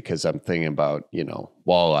myself because I'm thinking about,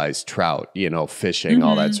 walleyes, trout, fishing,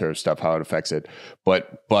 all that sort of stuff, how it affects it.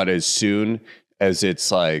 But as soon as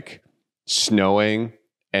it's snowing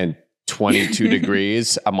and 22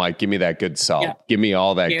 degrees, I'm like, give me that good salt. Yeah. Give me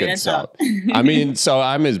all that good salt. I mean, so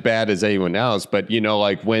I'm as bad as anyone else, but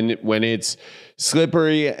when it's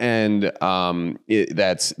slippery and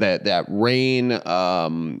that's that rain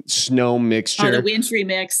snow mixture. The wintry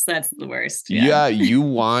mix, that's the worst. Yeah, you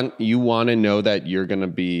want to know that you're going to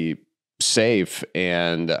be safe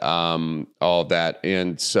and all that.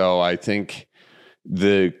 And so I think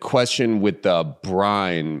the question with the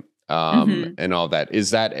brine and all that,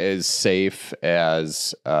 is that as safe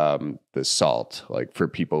as the salt, for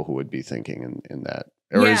people who would be thinking in that?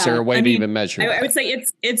 Or is there a way to even measure that? I would say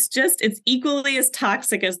it's equally as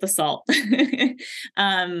toxic as the salt.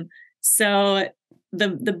 So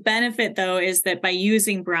the benefit though is that by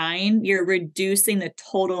using brine, you're reducing the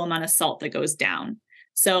total amount of salt that goes down.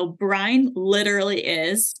 So brine literally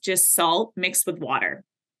is just salt mixed with water.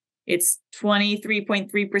 It's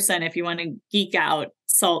 23.3% if you want to geek out,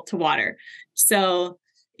 salt to water. So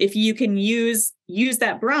if you can use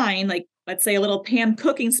that brine, like let's say a little pan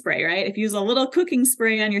cooking spray, right? If you use a little cooking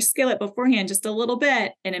spray on your skillet beforehand, just a little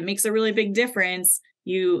bit, and it makes a really big difference,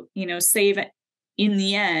 you save in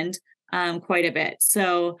the end quite a bit.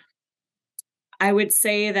 So I would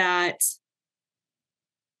say that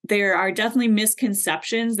there are definitely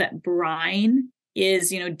misconceptions that brine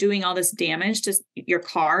is, doing all this damage to your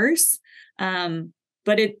cars.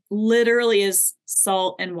 But it literally is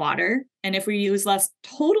salt and water. And if we use less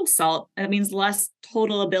total salt, that means less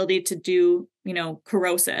total ability to do,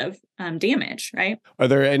 corrosive damage, right? Are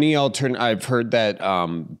there any I've heard that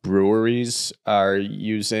breweries are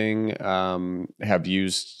have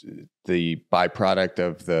used the byproduct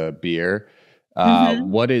of the beer.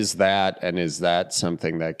 What is that? And is that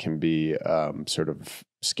something that can be sort of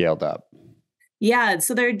scaled up? Yeah,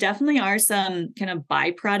 so there definitely are some kind of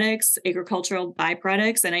byproducts, agricultural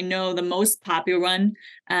byproducts. And I know the most popular one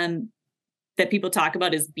that people talk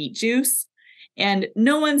about is beet juice. And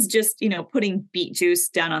no one's just, putting beet juice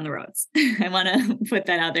down on the roads. I want to put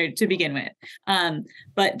that out there to begin with.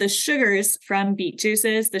 But the sugars from beet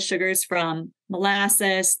juices, the sugars from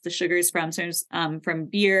molasses, the sugars from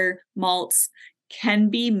beer, malts can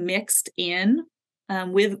be mixed in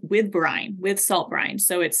with brine, with salt brine.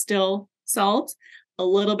 So it's still salt, a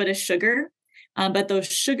little bit of sugar, but those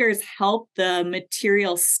sugars help the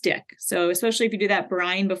material stick. So especially if you do that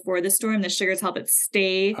brine before the storm, the sugars help it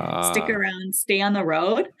stick around, stay on the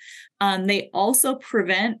road. They also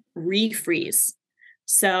prevent refreeze.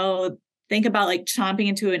 So think about like chomping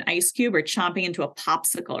into an ice cube or chomping into a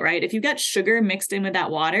popsicle, right? If you've got sugar mixed in with that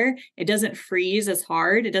water, it doesn't freeze as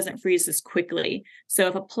hard. It doesn't freeze as quickly. So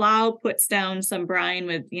if a plow puts down some brine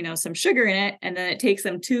with, some sugar in it, and then it takes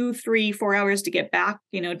them 2, 3, 4 hours to get back,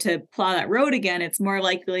 to plow that road again, it's more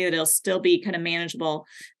likely that it'll still be kind of manageable,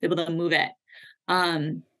 able to move it.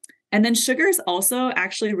 And then sugars also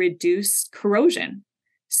actually reduce corrosion.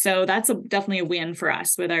 So that's definitely a win for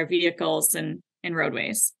us with our vehicles and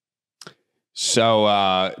roadways. So,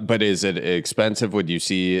 but is it expensive? Would you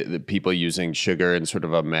see the people using sugar in sort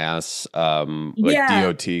of a mass,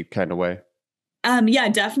 DOT kind of way? Yeah,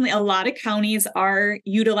 definitely. A lot of counties are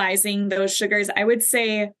utilizing those sugars. I would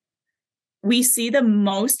say we see the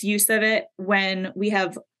most use of it when we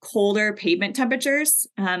have colder pavement temperatures.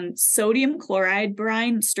 Sodium chloride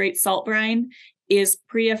brine, straight salt brine, is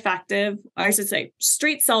pretty effective. Or I should say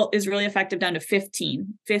straight salt is really effective down to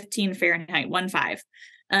 15 Fahrenheit, 15.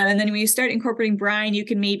 And then when you start incorporating brine, you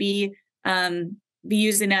can maybe be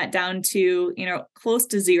using that down to, close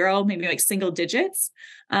to 0, maybe like single digits.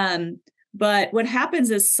 But what happens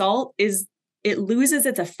is salt it loses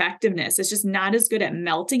its effectiveness. It's just not as good at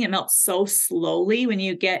melting. It melts so slowly when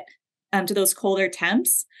you get to those colder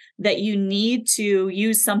temps that you need to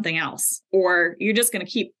use something else, or you're just going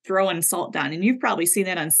to keep throwing salt down. And you've probably seen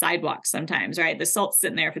that on sidewalks sometimes, right? The salt's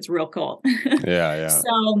sitting there if it's real cold. Yeah.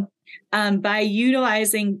 So by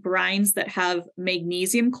utilizing brines that have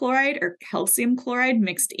magnesium chloride or calcium chloride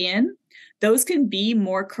mixed in, those can be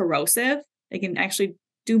more corrosive. They can actually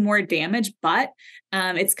do more damage, but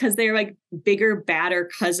it's because they're like bigger, badder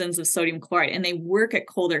cousins of sodium chloride, and they work at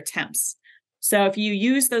colder temps. So if you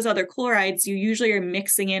use those other chlorides, you usually are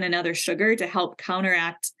mixing in another sugar to help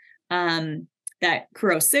counteract that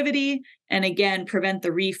corrosivity, and again, prevent the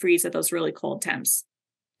refreeze at those really cold temps.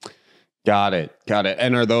 Got it.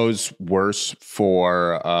 And are those worse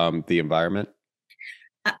for the environment?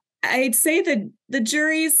 I'd say the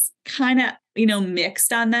jury's kind of,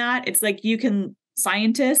 mixed on that. It's like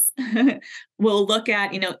scientists will look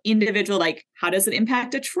at, individual, like how does it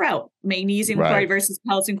impact a trout? Magnesium chloride versus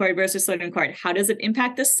calcium chloride versus sodium chloride. How does it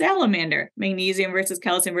impact the salamander? Magnesium versus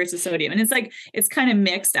calcium versus sodium. And it's kind of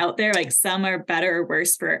mixed out there. Like some are better or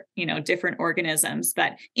worse for, different organisms,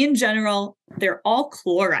 but in general, they're all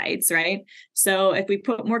chlorides, right? So if we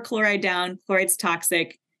put more chloride down, chloride's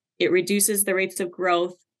toxic. It reduces the rates of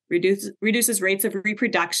growth, reduces rates of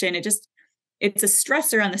reproduction. It's a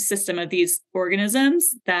stressor on the system of these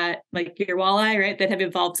organisms that, like your walleye, right, that have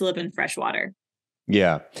evolved to live in fresh water.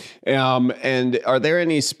 Yeah. And are there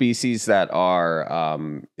any species that are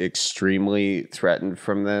extremely threatened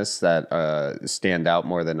from this that stand out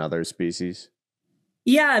more than other species?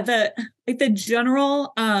 Yeah, the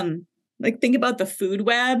general, think about the food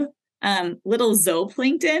web. Little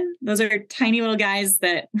zooplankton. Those are tiny little guys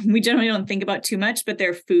that we generally don't think about too much, but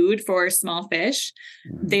they're food for small fish.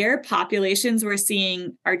 Their populations we're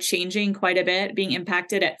seeing are changing quite a bit, being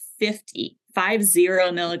impacted at 50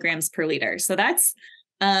 milligrams per liter. So that's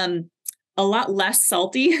a lot less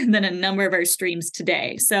salty than a number of our streams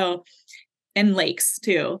today. So, and lakes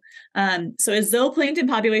too. So as zooplankton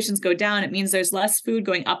populations go down, it means there's less food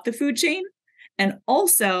going up the food chain. And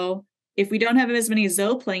also, if we don't have as many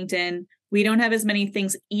zooplankton, we don't have as many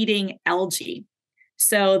things eating algae.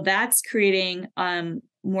 So that's creating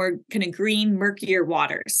more kind of green, murkier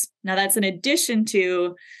waters. Now that's in addition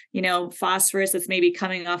to, phosphorus that's maybe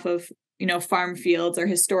coming off of, farm fields or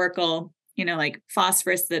historical, like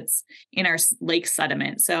phosphorus that's in our lake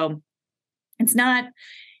sediment. So it's not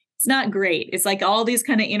great. It's like all these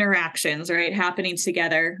kind of interactions, right, happening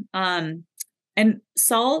together. And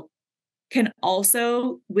salt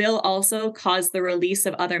will also cause the release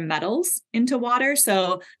of other metals into water.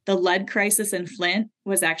 So the lead crisis in Flint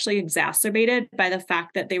was actually exacerbated by the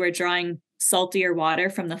fact that they were drawing saltier water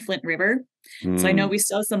from the Flint River. So I know we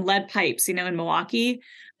still have some lead pipes, in Milwaukee.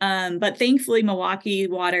 But thankfully, Milwaukee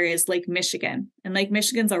water is Lake Michigan, and Lake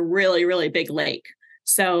Michigan's a really, really big lake.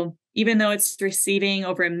 So even though it's receiving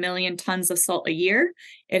over 1 million tons of salt a year,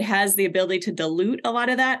 it has the ability to dilute a lot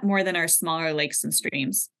of that more than our smaller lakes and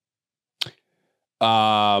streams.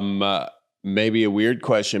 Maybe a weird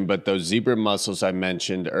question, but those zebra mussels I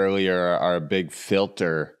mentioned earlier are a big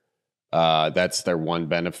filter. That's their one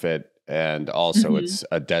benefit. And also it's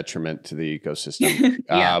a detriment to the ecosystem.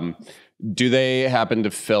 Yeah. Do they happen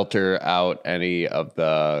to filter out any of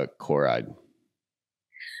the chloride?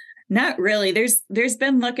 Not really. There's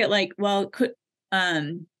been look at like, well, could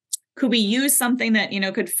we use something that,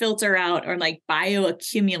 could filter out or like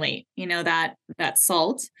bioaccumulate, that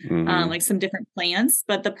salt, like some different plants.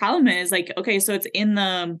 But the problem is like, okay, so it's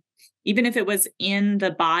even if it was in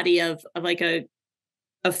the body of like a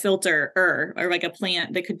filter or like a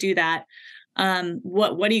plant that could do that,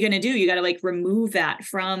 what are you going to do? You got to like remove that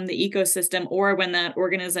from the ecosystem, or when that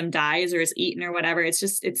organism dies or is eaten or whatever, it's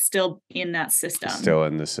still in that system. Still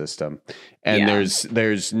in the system. And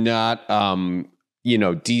there's not,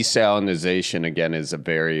 desalinization again is a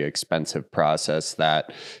very expensive process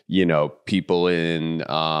that, people in,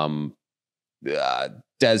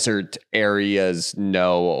 desert areas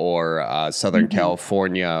know, or Southern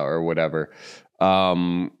California or whatever.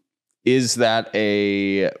 Is that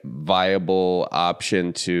a viable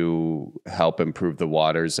option to help improve the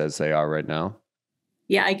waters as they are right now?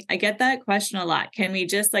 Yeah, I get that question a lot. Can we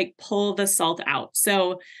just like pull the salt out?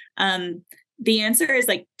 So the answer is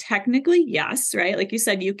like technically yes, right? Like you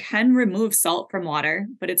said, you can remove salt from water,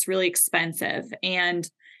 but it's really expensive. And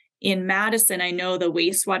in Madison, I know the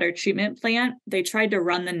wastewater treatment plant, they tried to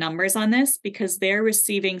run the numbers on this because they're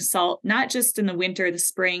receiving salt, not just in the winter, the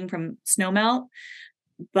spring from snowmelt,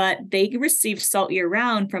 but they receive salt year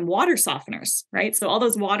round from water softeners, right? So all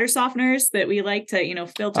those water softeners that we like to,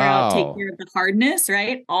 filter out, take care of the hardness,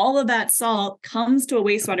 right? All of that salt comes to a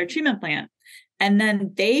wastewater treatment plant, and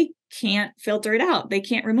then they can't filter it out. They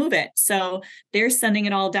can't remove it. So they're sending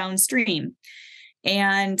it all downstream,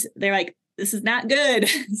 and they're like, this is not good.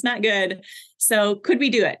 It's not good. So could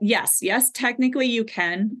we do it? Yes, technically you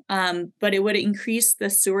can, but it would increase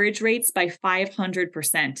the sewerage rates by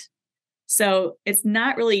 500%. So it's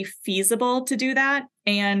not really feasible to do that.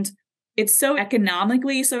 And it's so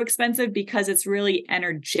economically so expensive because it's really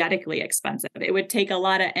energetically expensive. It would take a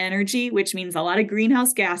lot of energy, which means a lot of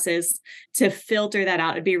greenhouse gases, to filter that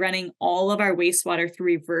out. It'd be running all of our wastewater through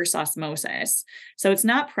reverse osmosis. So it's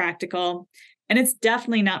not practical. And it's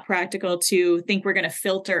definitely not practical to think we're going to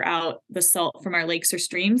filter out the salt from our lakes or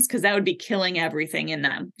streams, because that would be killing everything in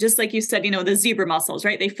them. Just like you said, the zebra mussels,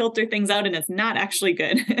 right? They filter things out and it's not actually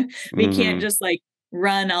good. We can't just like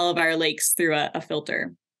run all of our lakes through a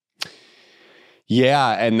filter.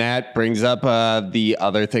 Yeah, and that brings up the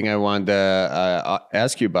other thing I wanted to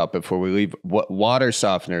ask you about before we leave. What water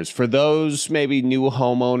softeners for those maybe new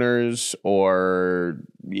homeowners or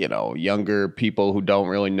younger people who don't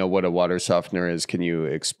really know what a water softener is? Can you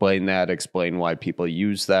explain that? Explain why people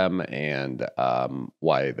use them and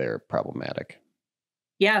why they're problematic?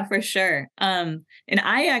 Yeah, for sure. And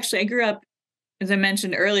I grew up, as I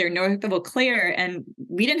mentioned earlier, north of Eau Claire, and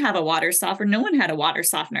we didn't have a water softener. No one had a water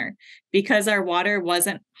softener because our water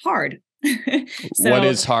wasn't hard. So, what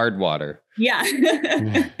is hard water? Yeah.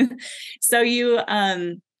 So you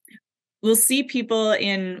will see people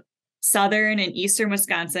in southern and eastern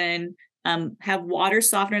Wisconsin have water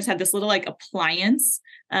softeners, have this little like appliance,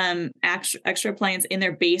 extra appliance in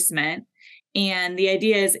their basement. And the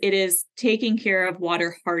idea is it is taking care of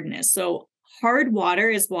water hardness. So hard water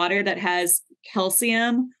is water that has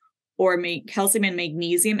calcium calcium and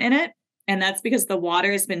magnesium in it. And that's because the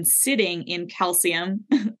water has been sitting in calcium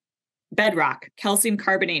bedrock. Calcium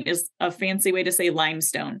carbonate is a fancy way to say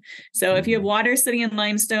limestone. So if you have water sitting in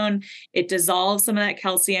limestone, it dissolves some of that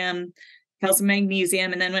calcium,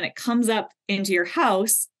 magnesium. And then when it comes up into your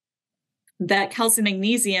house, that calcium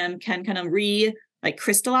magnesium can kind of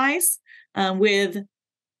crystallize with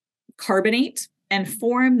carbonate and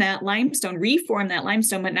reform that limestone,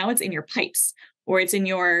 but now it's in your pipes or it's in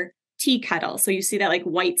your tea kettle. So you see that like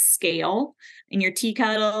white scale in your tea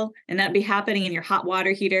kettle, and that'd be happening in your hot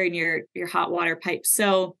water heater and your hot water pipe.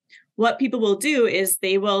 So what people will do is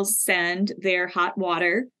they will send their hot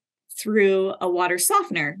water through a water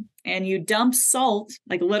softener, and you dump salt,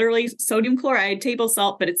 like literally sodium chloride, table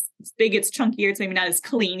salt, but it's big, it's chunkier, it's maybe not as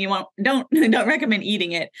clean. Don't recommend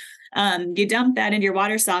eating it. You dump that into your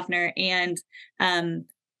water softener, and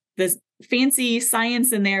the fancy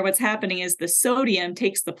science in there, what's happening is the sodium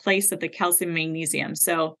takes the place of the calcium and magnesium.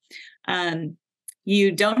 So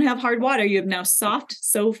you don't have hard water, you have now softened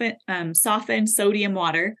sodium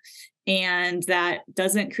water. And that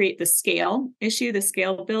doesn't create the scale issue, the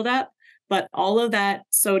scale buildup, but all of that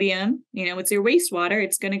sodium, it's your wastewater.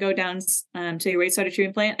 It's going to go down to your wastewater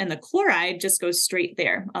treatment plant, and the chloride just goes straight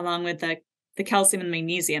there along with the calcium and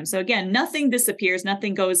magnesium. So again, nothing disappears,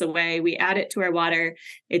 nothing goes away. We add it to our water.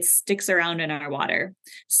 It sticks around in our water.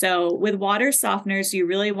 So with water softeners, you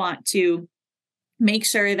really want to make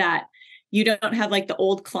sure that you don't have like the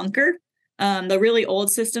old clunker. The really old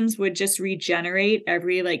systems would just regenerate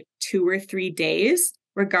every like 2 or 3 days,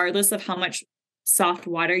 regardless of how much soft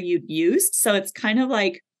water you'd used. So it's kind of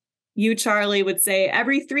like you, Charlie, would say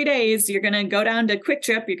every 3 days, you're going to go down to Quick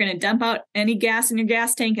Trip. You're going to dump out any gas in your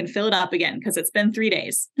gas tank and fill it up again because it's been 3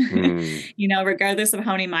 days, regardless of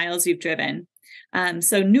how many miles you've driven.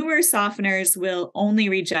 So newer softeners will only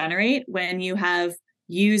regenerate when you have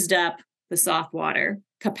used up the soft water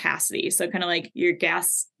capacity. So kind of like your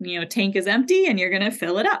gas, tank is empty and you're going to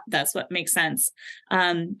fill it up. That's what makes sense.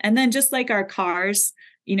 And then just like our cars,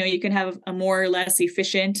 you can have a more or less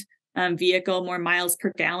efficient vehicle, more miles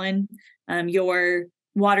per gallon. Your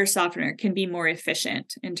water softener can be more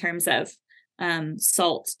efficient in terms of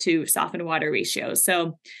salt to softened water ratio.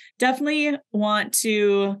 So definitely want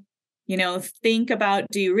to, think about,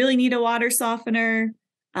 do you really need a water softener?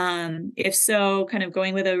 If so, kind of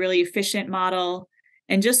going with a really efficient model.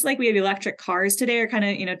 And just like we have electric cars today are kind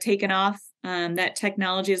of, taken off, that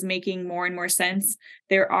technology is making more and more sense.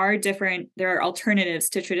 There are alternatives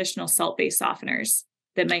to traditional salt-based softeners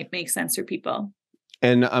that might make sense for people.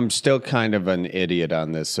 And I'm still kind of an idiot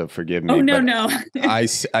on this, so forgive me. Oh, no. I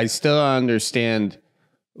still understand,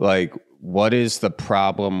 like, what is the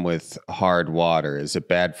problem with hard water? Is it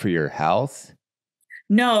bad for your health?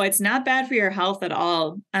 No, it's not bad for your health at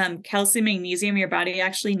all. Calcium, magnesium, your body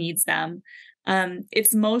actually needs them.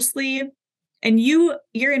 It's mostly, and you're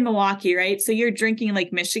in Milwaukee, right? So you're drinking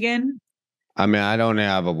Lake Michigan. I mean, I don't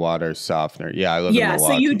have a water softener. Yeah, I live in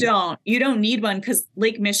Milwaukee. So you don't need one because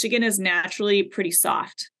Lake Michigan is naturally pretty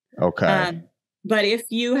soft. Okay. But if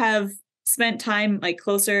you have spent time like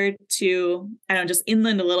closer to, I don't know, just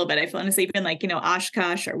inland a little bit, I feel honestly even like,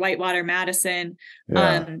 Oshkosh or Whitewater, Madison,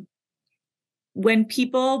 when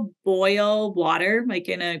people boil water, like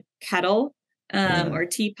in a kettle, or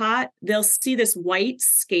teapot, they'll see this white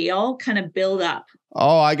scale kind of build up.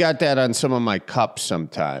 Oh, I got that on some of my cups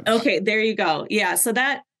sometimes. Okay, there you go. Yeah. So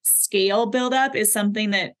that scale buildup is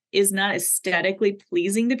something that is not aesthetically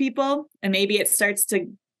pleasing to people. And maybe it starts to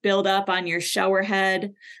build up on your shower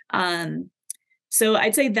head. So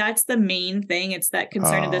I'd say that's the main thing. It's that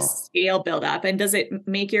concern of this scale buildup. And does it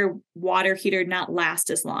make your water heater not last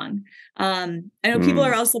as long? I know people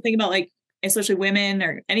are also thinking about, like, especially women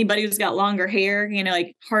or anybody who's got longer hair,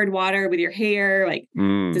 like hard water with your hair, like,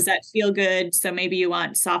 does that feel good? So maybe you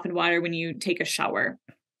want softened water when you take a shower.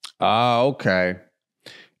 Oh, okay.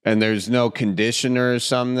 And there's no conditioner or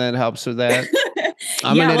something that helps with that?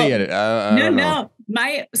 I'm an idiot. No.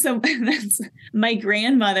 My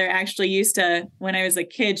grandmother actually used to, when I was a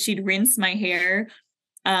kid, she'd rinse my hair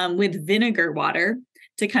with vinegar water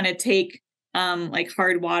to kind of take like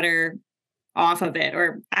hard water off of it,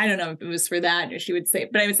 or I don't know if it was for that, or she would say,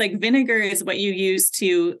 but I was like, vinegar is what you use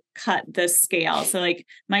to cut the scale. So like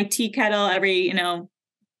my tea kettle, every,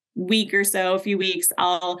 week or so, a few weeks,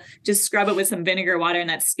 I'll just scrub it with some vinegar water and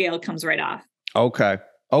that scale comes right off. Okay.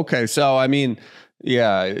 So, I mean,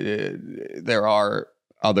 there are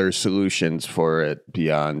other solutions for it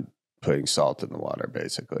beyond putting salt in the water,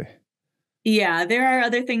 basically. Yeah, there are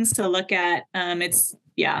other things to look at.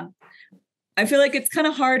 I feel like it's kind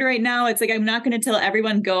of hard right now. It's like, I'm not going to tell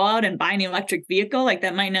everyone go out and buy an electric vehicle. Like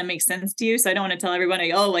that might not make sense to you. So I don't want to tell everyone,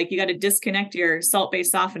 you got to disconnect your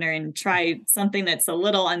salt-based softener and try something that's a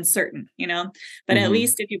little uncertain, but at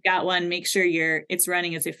least if you've got one, make sure it's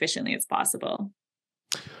running as efficiently as possible.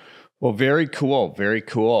 Well, very cool. Very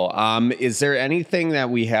cool. Is there anything that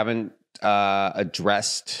we haven't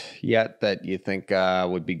addressed yet that you think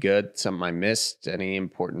would be good? Something I missed? Any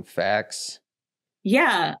important facts?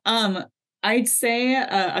 Yeah. I'd say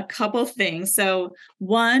a couple things. So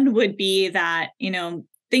one would be that,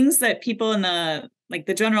 things that people in the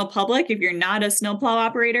general public, if you're not a snowplow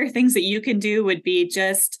operator, things that you can do would be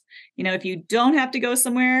just, if you don't have to go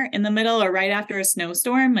somewhere in the middle or right after a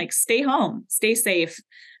snowstorm, like stay home, stay safe,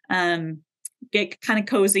 get kind of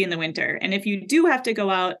cozy in the winter. And if you do have to go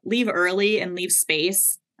out, leave early and leave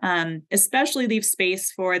space, especially leave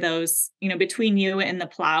space for those, between you and the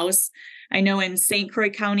plows. I know in St. Croix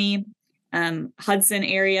County, Hudson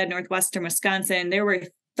area, northwestern Wisconsin, there were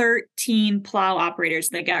 13 plow operators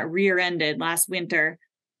that got rear-ended last winter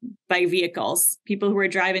by vehicles, people who were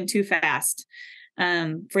driving too fast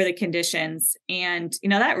for the conditions. And,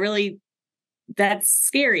 that's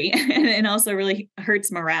scary and also really hurts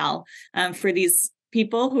morale for these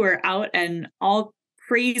people who are out in all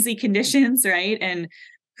crazy conditions, right? And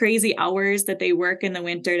crazy hours that they work in the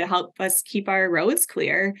winter to help us keep our roads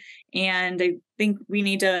clear. And I think we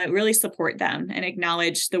need to really support them and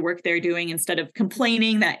acknowledge the work they're doing instead of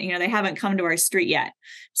complaining that, they haven't come to our street yet.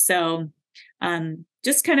 So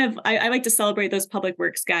just kind of, I like to celebrate those public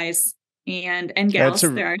works guys and gals.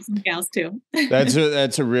 There are some gals too.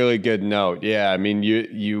 That's a really good note. Yeah. I mean,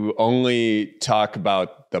 you only talk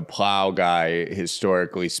about the plow guy,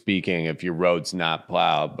 historically speaking, if your road's not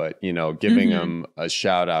plowed, but giving them a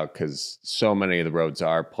shout out because so many of the roads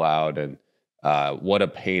are plowed, and what a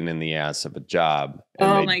pain in the ass of a job.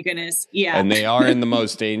 And my goodness. Yeah. And they are in the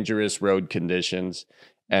most dangerous road conditions.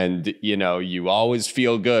 And, you always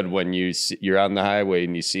feel good when you're on the highway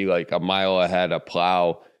and you see like a mile ahead a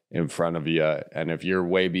plow in front of you. And if you're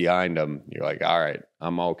way behind them, you're like, all right,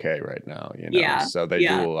 I'm okay right now. So they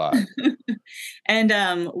do a lot.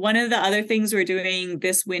 And one of the other things we're doing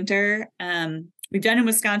this winter, we've done in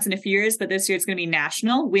Wisconsin a few years, but this year it's going to be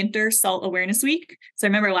National Winter Salt Awareness Week. So I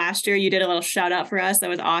remember last year you did a little shout out for us. That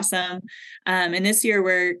was awesome. And this year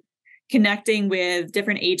we're connecting with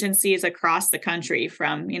different agencies across the country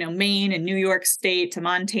from, Maine and New York State to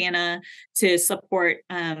Montana to support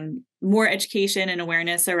more education and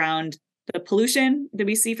awareness around the pollution that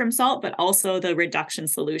we see from salt, but also the reduction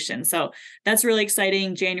solution. So that's really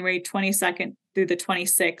exciting. January 22nd through the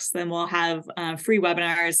 26th, then we'll have free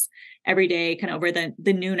webinars every day, kind of over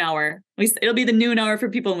the noon hour. At least it'll be the noon hour for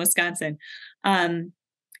people in Wisconsin. So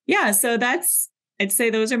I'd say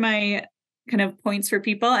those are my kind of points for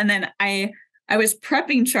people. And then I was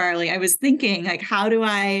prepping Charlie. I was thinking like, how do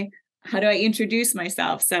I introduce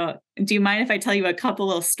myself? So do you mind if I tell you a couple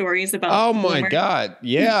little stories about? Oh my God.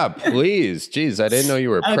 Yeah, please. Jeez, I didn't know you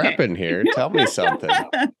were prepping here. Tell me something.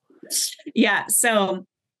 Yeah. So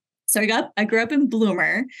I grew up in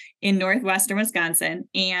Bloomer in northwestern Wisconsin,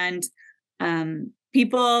 and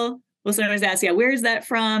people will sometimes ask, where is that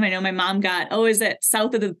from? I know my mom is it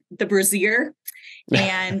south of the Brazier?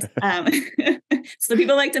 And so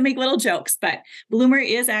people like to make little jokes, but Bloomer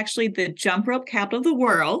is actually the jump rope capital of the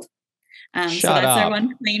world. So that's our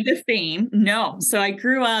one claim to fame. No. So I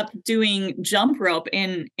grew up doing jump rope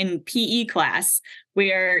in PE class,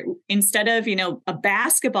 where instead of, a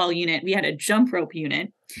basketball unit, we had a jump rope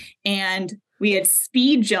unit, and we had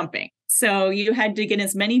speed jumping. So you had to get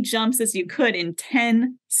as many jumps as you could in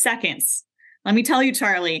 10 seconds. Let me tell you,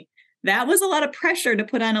 Charlie, that was a lot of pressure to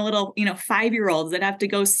put on a little, 5-year-olds that have to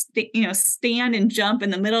go, stand and jump in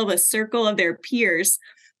the middle of a circle of their peers,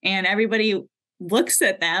 and everybody looks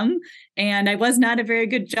at them. And I was not a very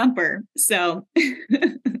good jumper. So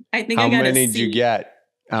I think How many did you get?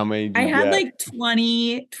 How many did you get? I had like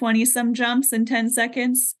 20 some jumps in 10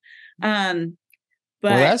 seconds. But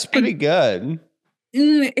that's pretty good.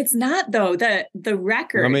 It's not though. The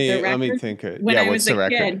record. Let me think it. When I what's was the a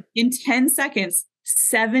record? kid, in 10 seconds,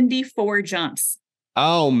 74 jumps.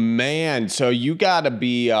 Oh man. So you gotta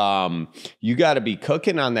be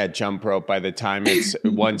cooking on that jump rope by the time it's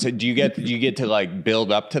once. Do you get to like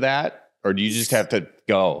build up to that, or do you just have to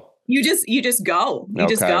go? You just go.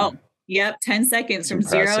 Just go. Yep. 10 seconds from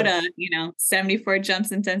impressive. 0 to, 74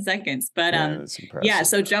 jumps in 10 seconds. But that's impressive.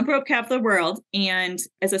 so jump rope capital of the world. And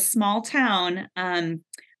as a small town,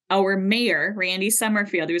 our mayor, Randy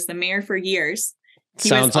Summerfield, he was the mayor for years.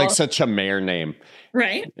 Sounds like such a mayor name.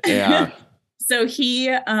 Right? Yeah. So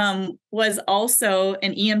he was also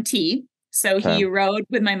an EMT. So he rode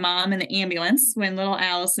with my mom in the ambulance when little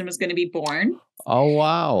Allison was going to be born. Oh,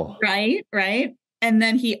 wow. Right. And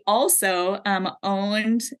then he also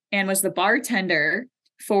owned and was the bartender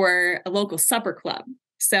for a local supper club.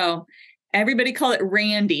 So everybody called it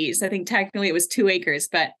Randy's. I think technically it was 2 acres,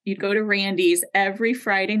 but you'd go to Randy's every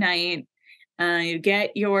Friday night. You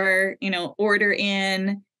get your, order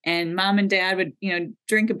in, and mom and dad would,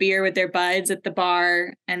 drink a beer with their buds at the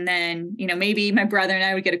bar. And then, maybe my brother and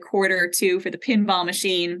I would get a quarter or two for the pinball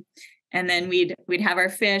machine. And then we'd have our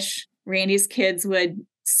fish. Randy's kids would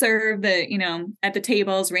serve at the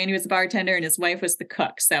tables. Randy was the bartender and his wife was the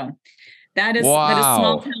cook. So that is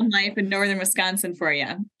small town life in northern Wisconsin for you.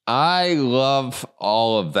 I love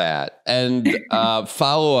all of that. And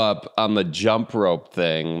follow up on the jump rope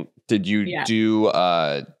thing. Did you do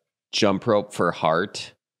jump rope for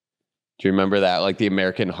heart? Do you remember that? Like the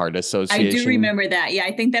American Heart Association? I do remember that. Yeah,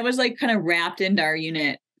 I think that was like kind of wrapped into our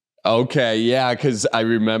unit. Okay, yeah, because I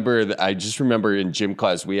just remember in gym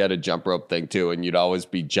class, we had a jump rope thing too, and you'd always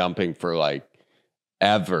be jumping for like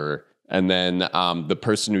ever. And then the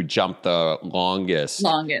person who jumped the longest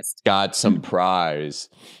got some prize.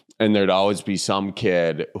 And there'd always be some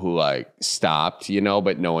kid who like stopped,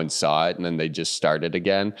 but no one saw it. And then they just started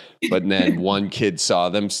again. But then one kid saw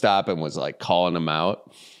them stop and was like calling them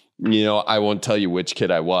out. I won't tell you which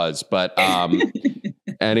kid I was, but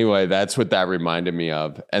anyway, that's what that reminded me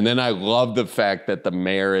of. And then I love the fact that the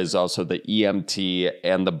mayor is also the EMT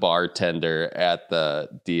and the bartender at the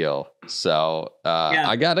deal. So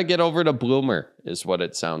I got to get over to Bloomer is what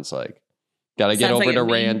it sounds like. Got to get over to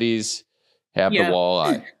Randy's, have the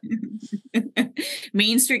walleye.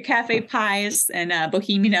 Main Street Cafe Pies and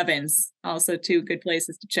Bohemian Ovens, also two good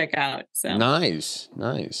places to check out. So nice.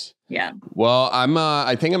 Yeah. Well, I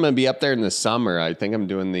think I'm going to be up there in the summer. I think I'm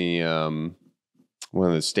doing the one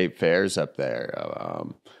of the state fairs up there.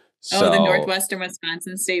 The Northwestern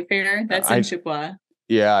Wisconsin State Fair. That's in Chippewa.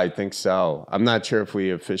 Yeah, I think so. I'm not sure if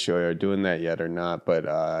we officially are doing that yet or not, but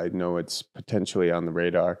I know it's potentially on the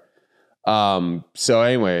radar. So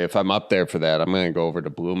anyway, if I'm up there for that, I'm going to go over to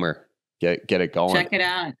Bloomer, get it going. Check it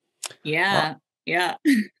out. Yeah. Yeah.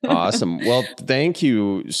 Awesome. Well, thank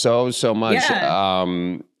you so much.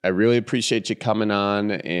 Yeah. I really appreciate you coming on,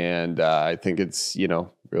 and I think it's,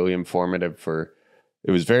 really informative it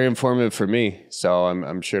was very informative for me. So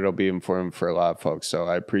I'm sure it'll be informative for a lot of folks. So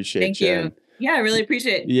I appreciate Thank you. Yeah, I really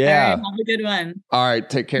appreciate it. Yeah. All right, have a good one. All right.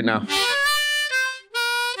 Take care now.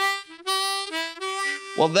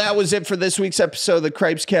 Well, that was it for this week's episode of the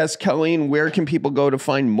Cripescast. Colleen, where can people go to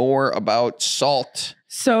find more about salt?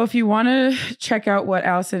 So if you want to check out what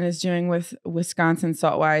Allison is doing with Wisconsin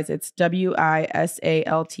Saltwise, it's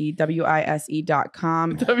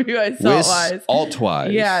WISALTWISE.com. Saltwise.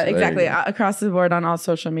 Altwise. Yeah, exactly. Across the board on all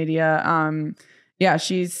social media.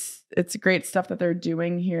 It's great stuff that they're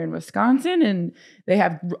doing here in Wisconsin. And they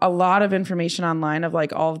have a lot of information online of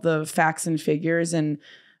like all the facts and figures and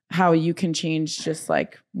how you can change just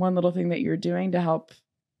like one little thing that you're doing to help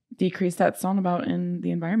decrease that salt about in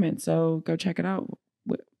the environment. So go check it out.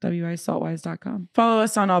 WISaltwise.com. Follow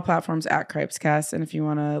us on all platforms at Cripescast. And if you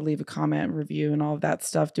want to leave a comment, review, and all of that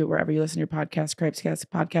stuff, do it wherever you listen to your podcast. Cripescast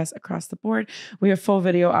podcast across the board. We have full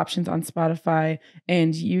video options on Spotify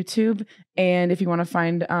and YouTube. And if you want to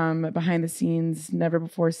find behind the scenes, never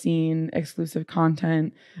before seen exclusive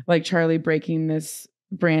content like Charlie breaking this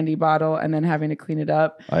brandy bottle and then having to clean it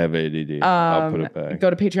up. I have ADD. I'll put it back. Go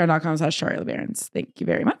to patreon.com/CharlieBarons. Thank you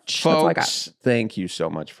very much. Folks, that's all I got. Thank you so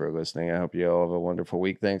much for listening. I hope you all have a wonderful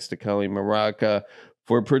week. Thanks to Kelly Maraca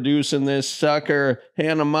for producing this sucker,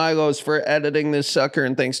 Hannah Milos for editing this sucker,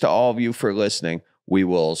 and thanks to all of you for listening. We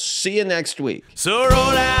will see you next week. So roll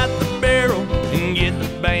out the barrel and get the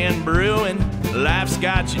band brewing. Life's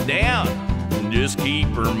got you down, just keep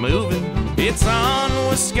her moving. It's on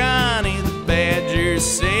Wisconsin. The Badgers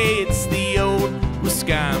say it's the old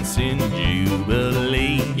Wisconsin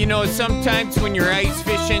Jubilee. You know, sometimes when you're ice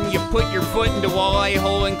fishing, you put your foot in the walleye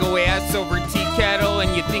hole and go ass over tea kettle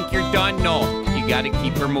and you think you're done. No, you gotta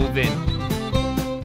keep her moving.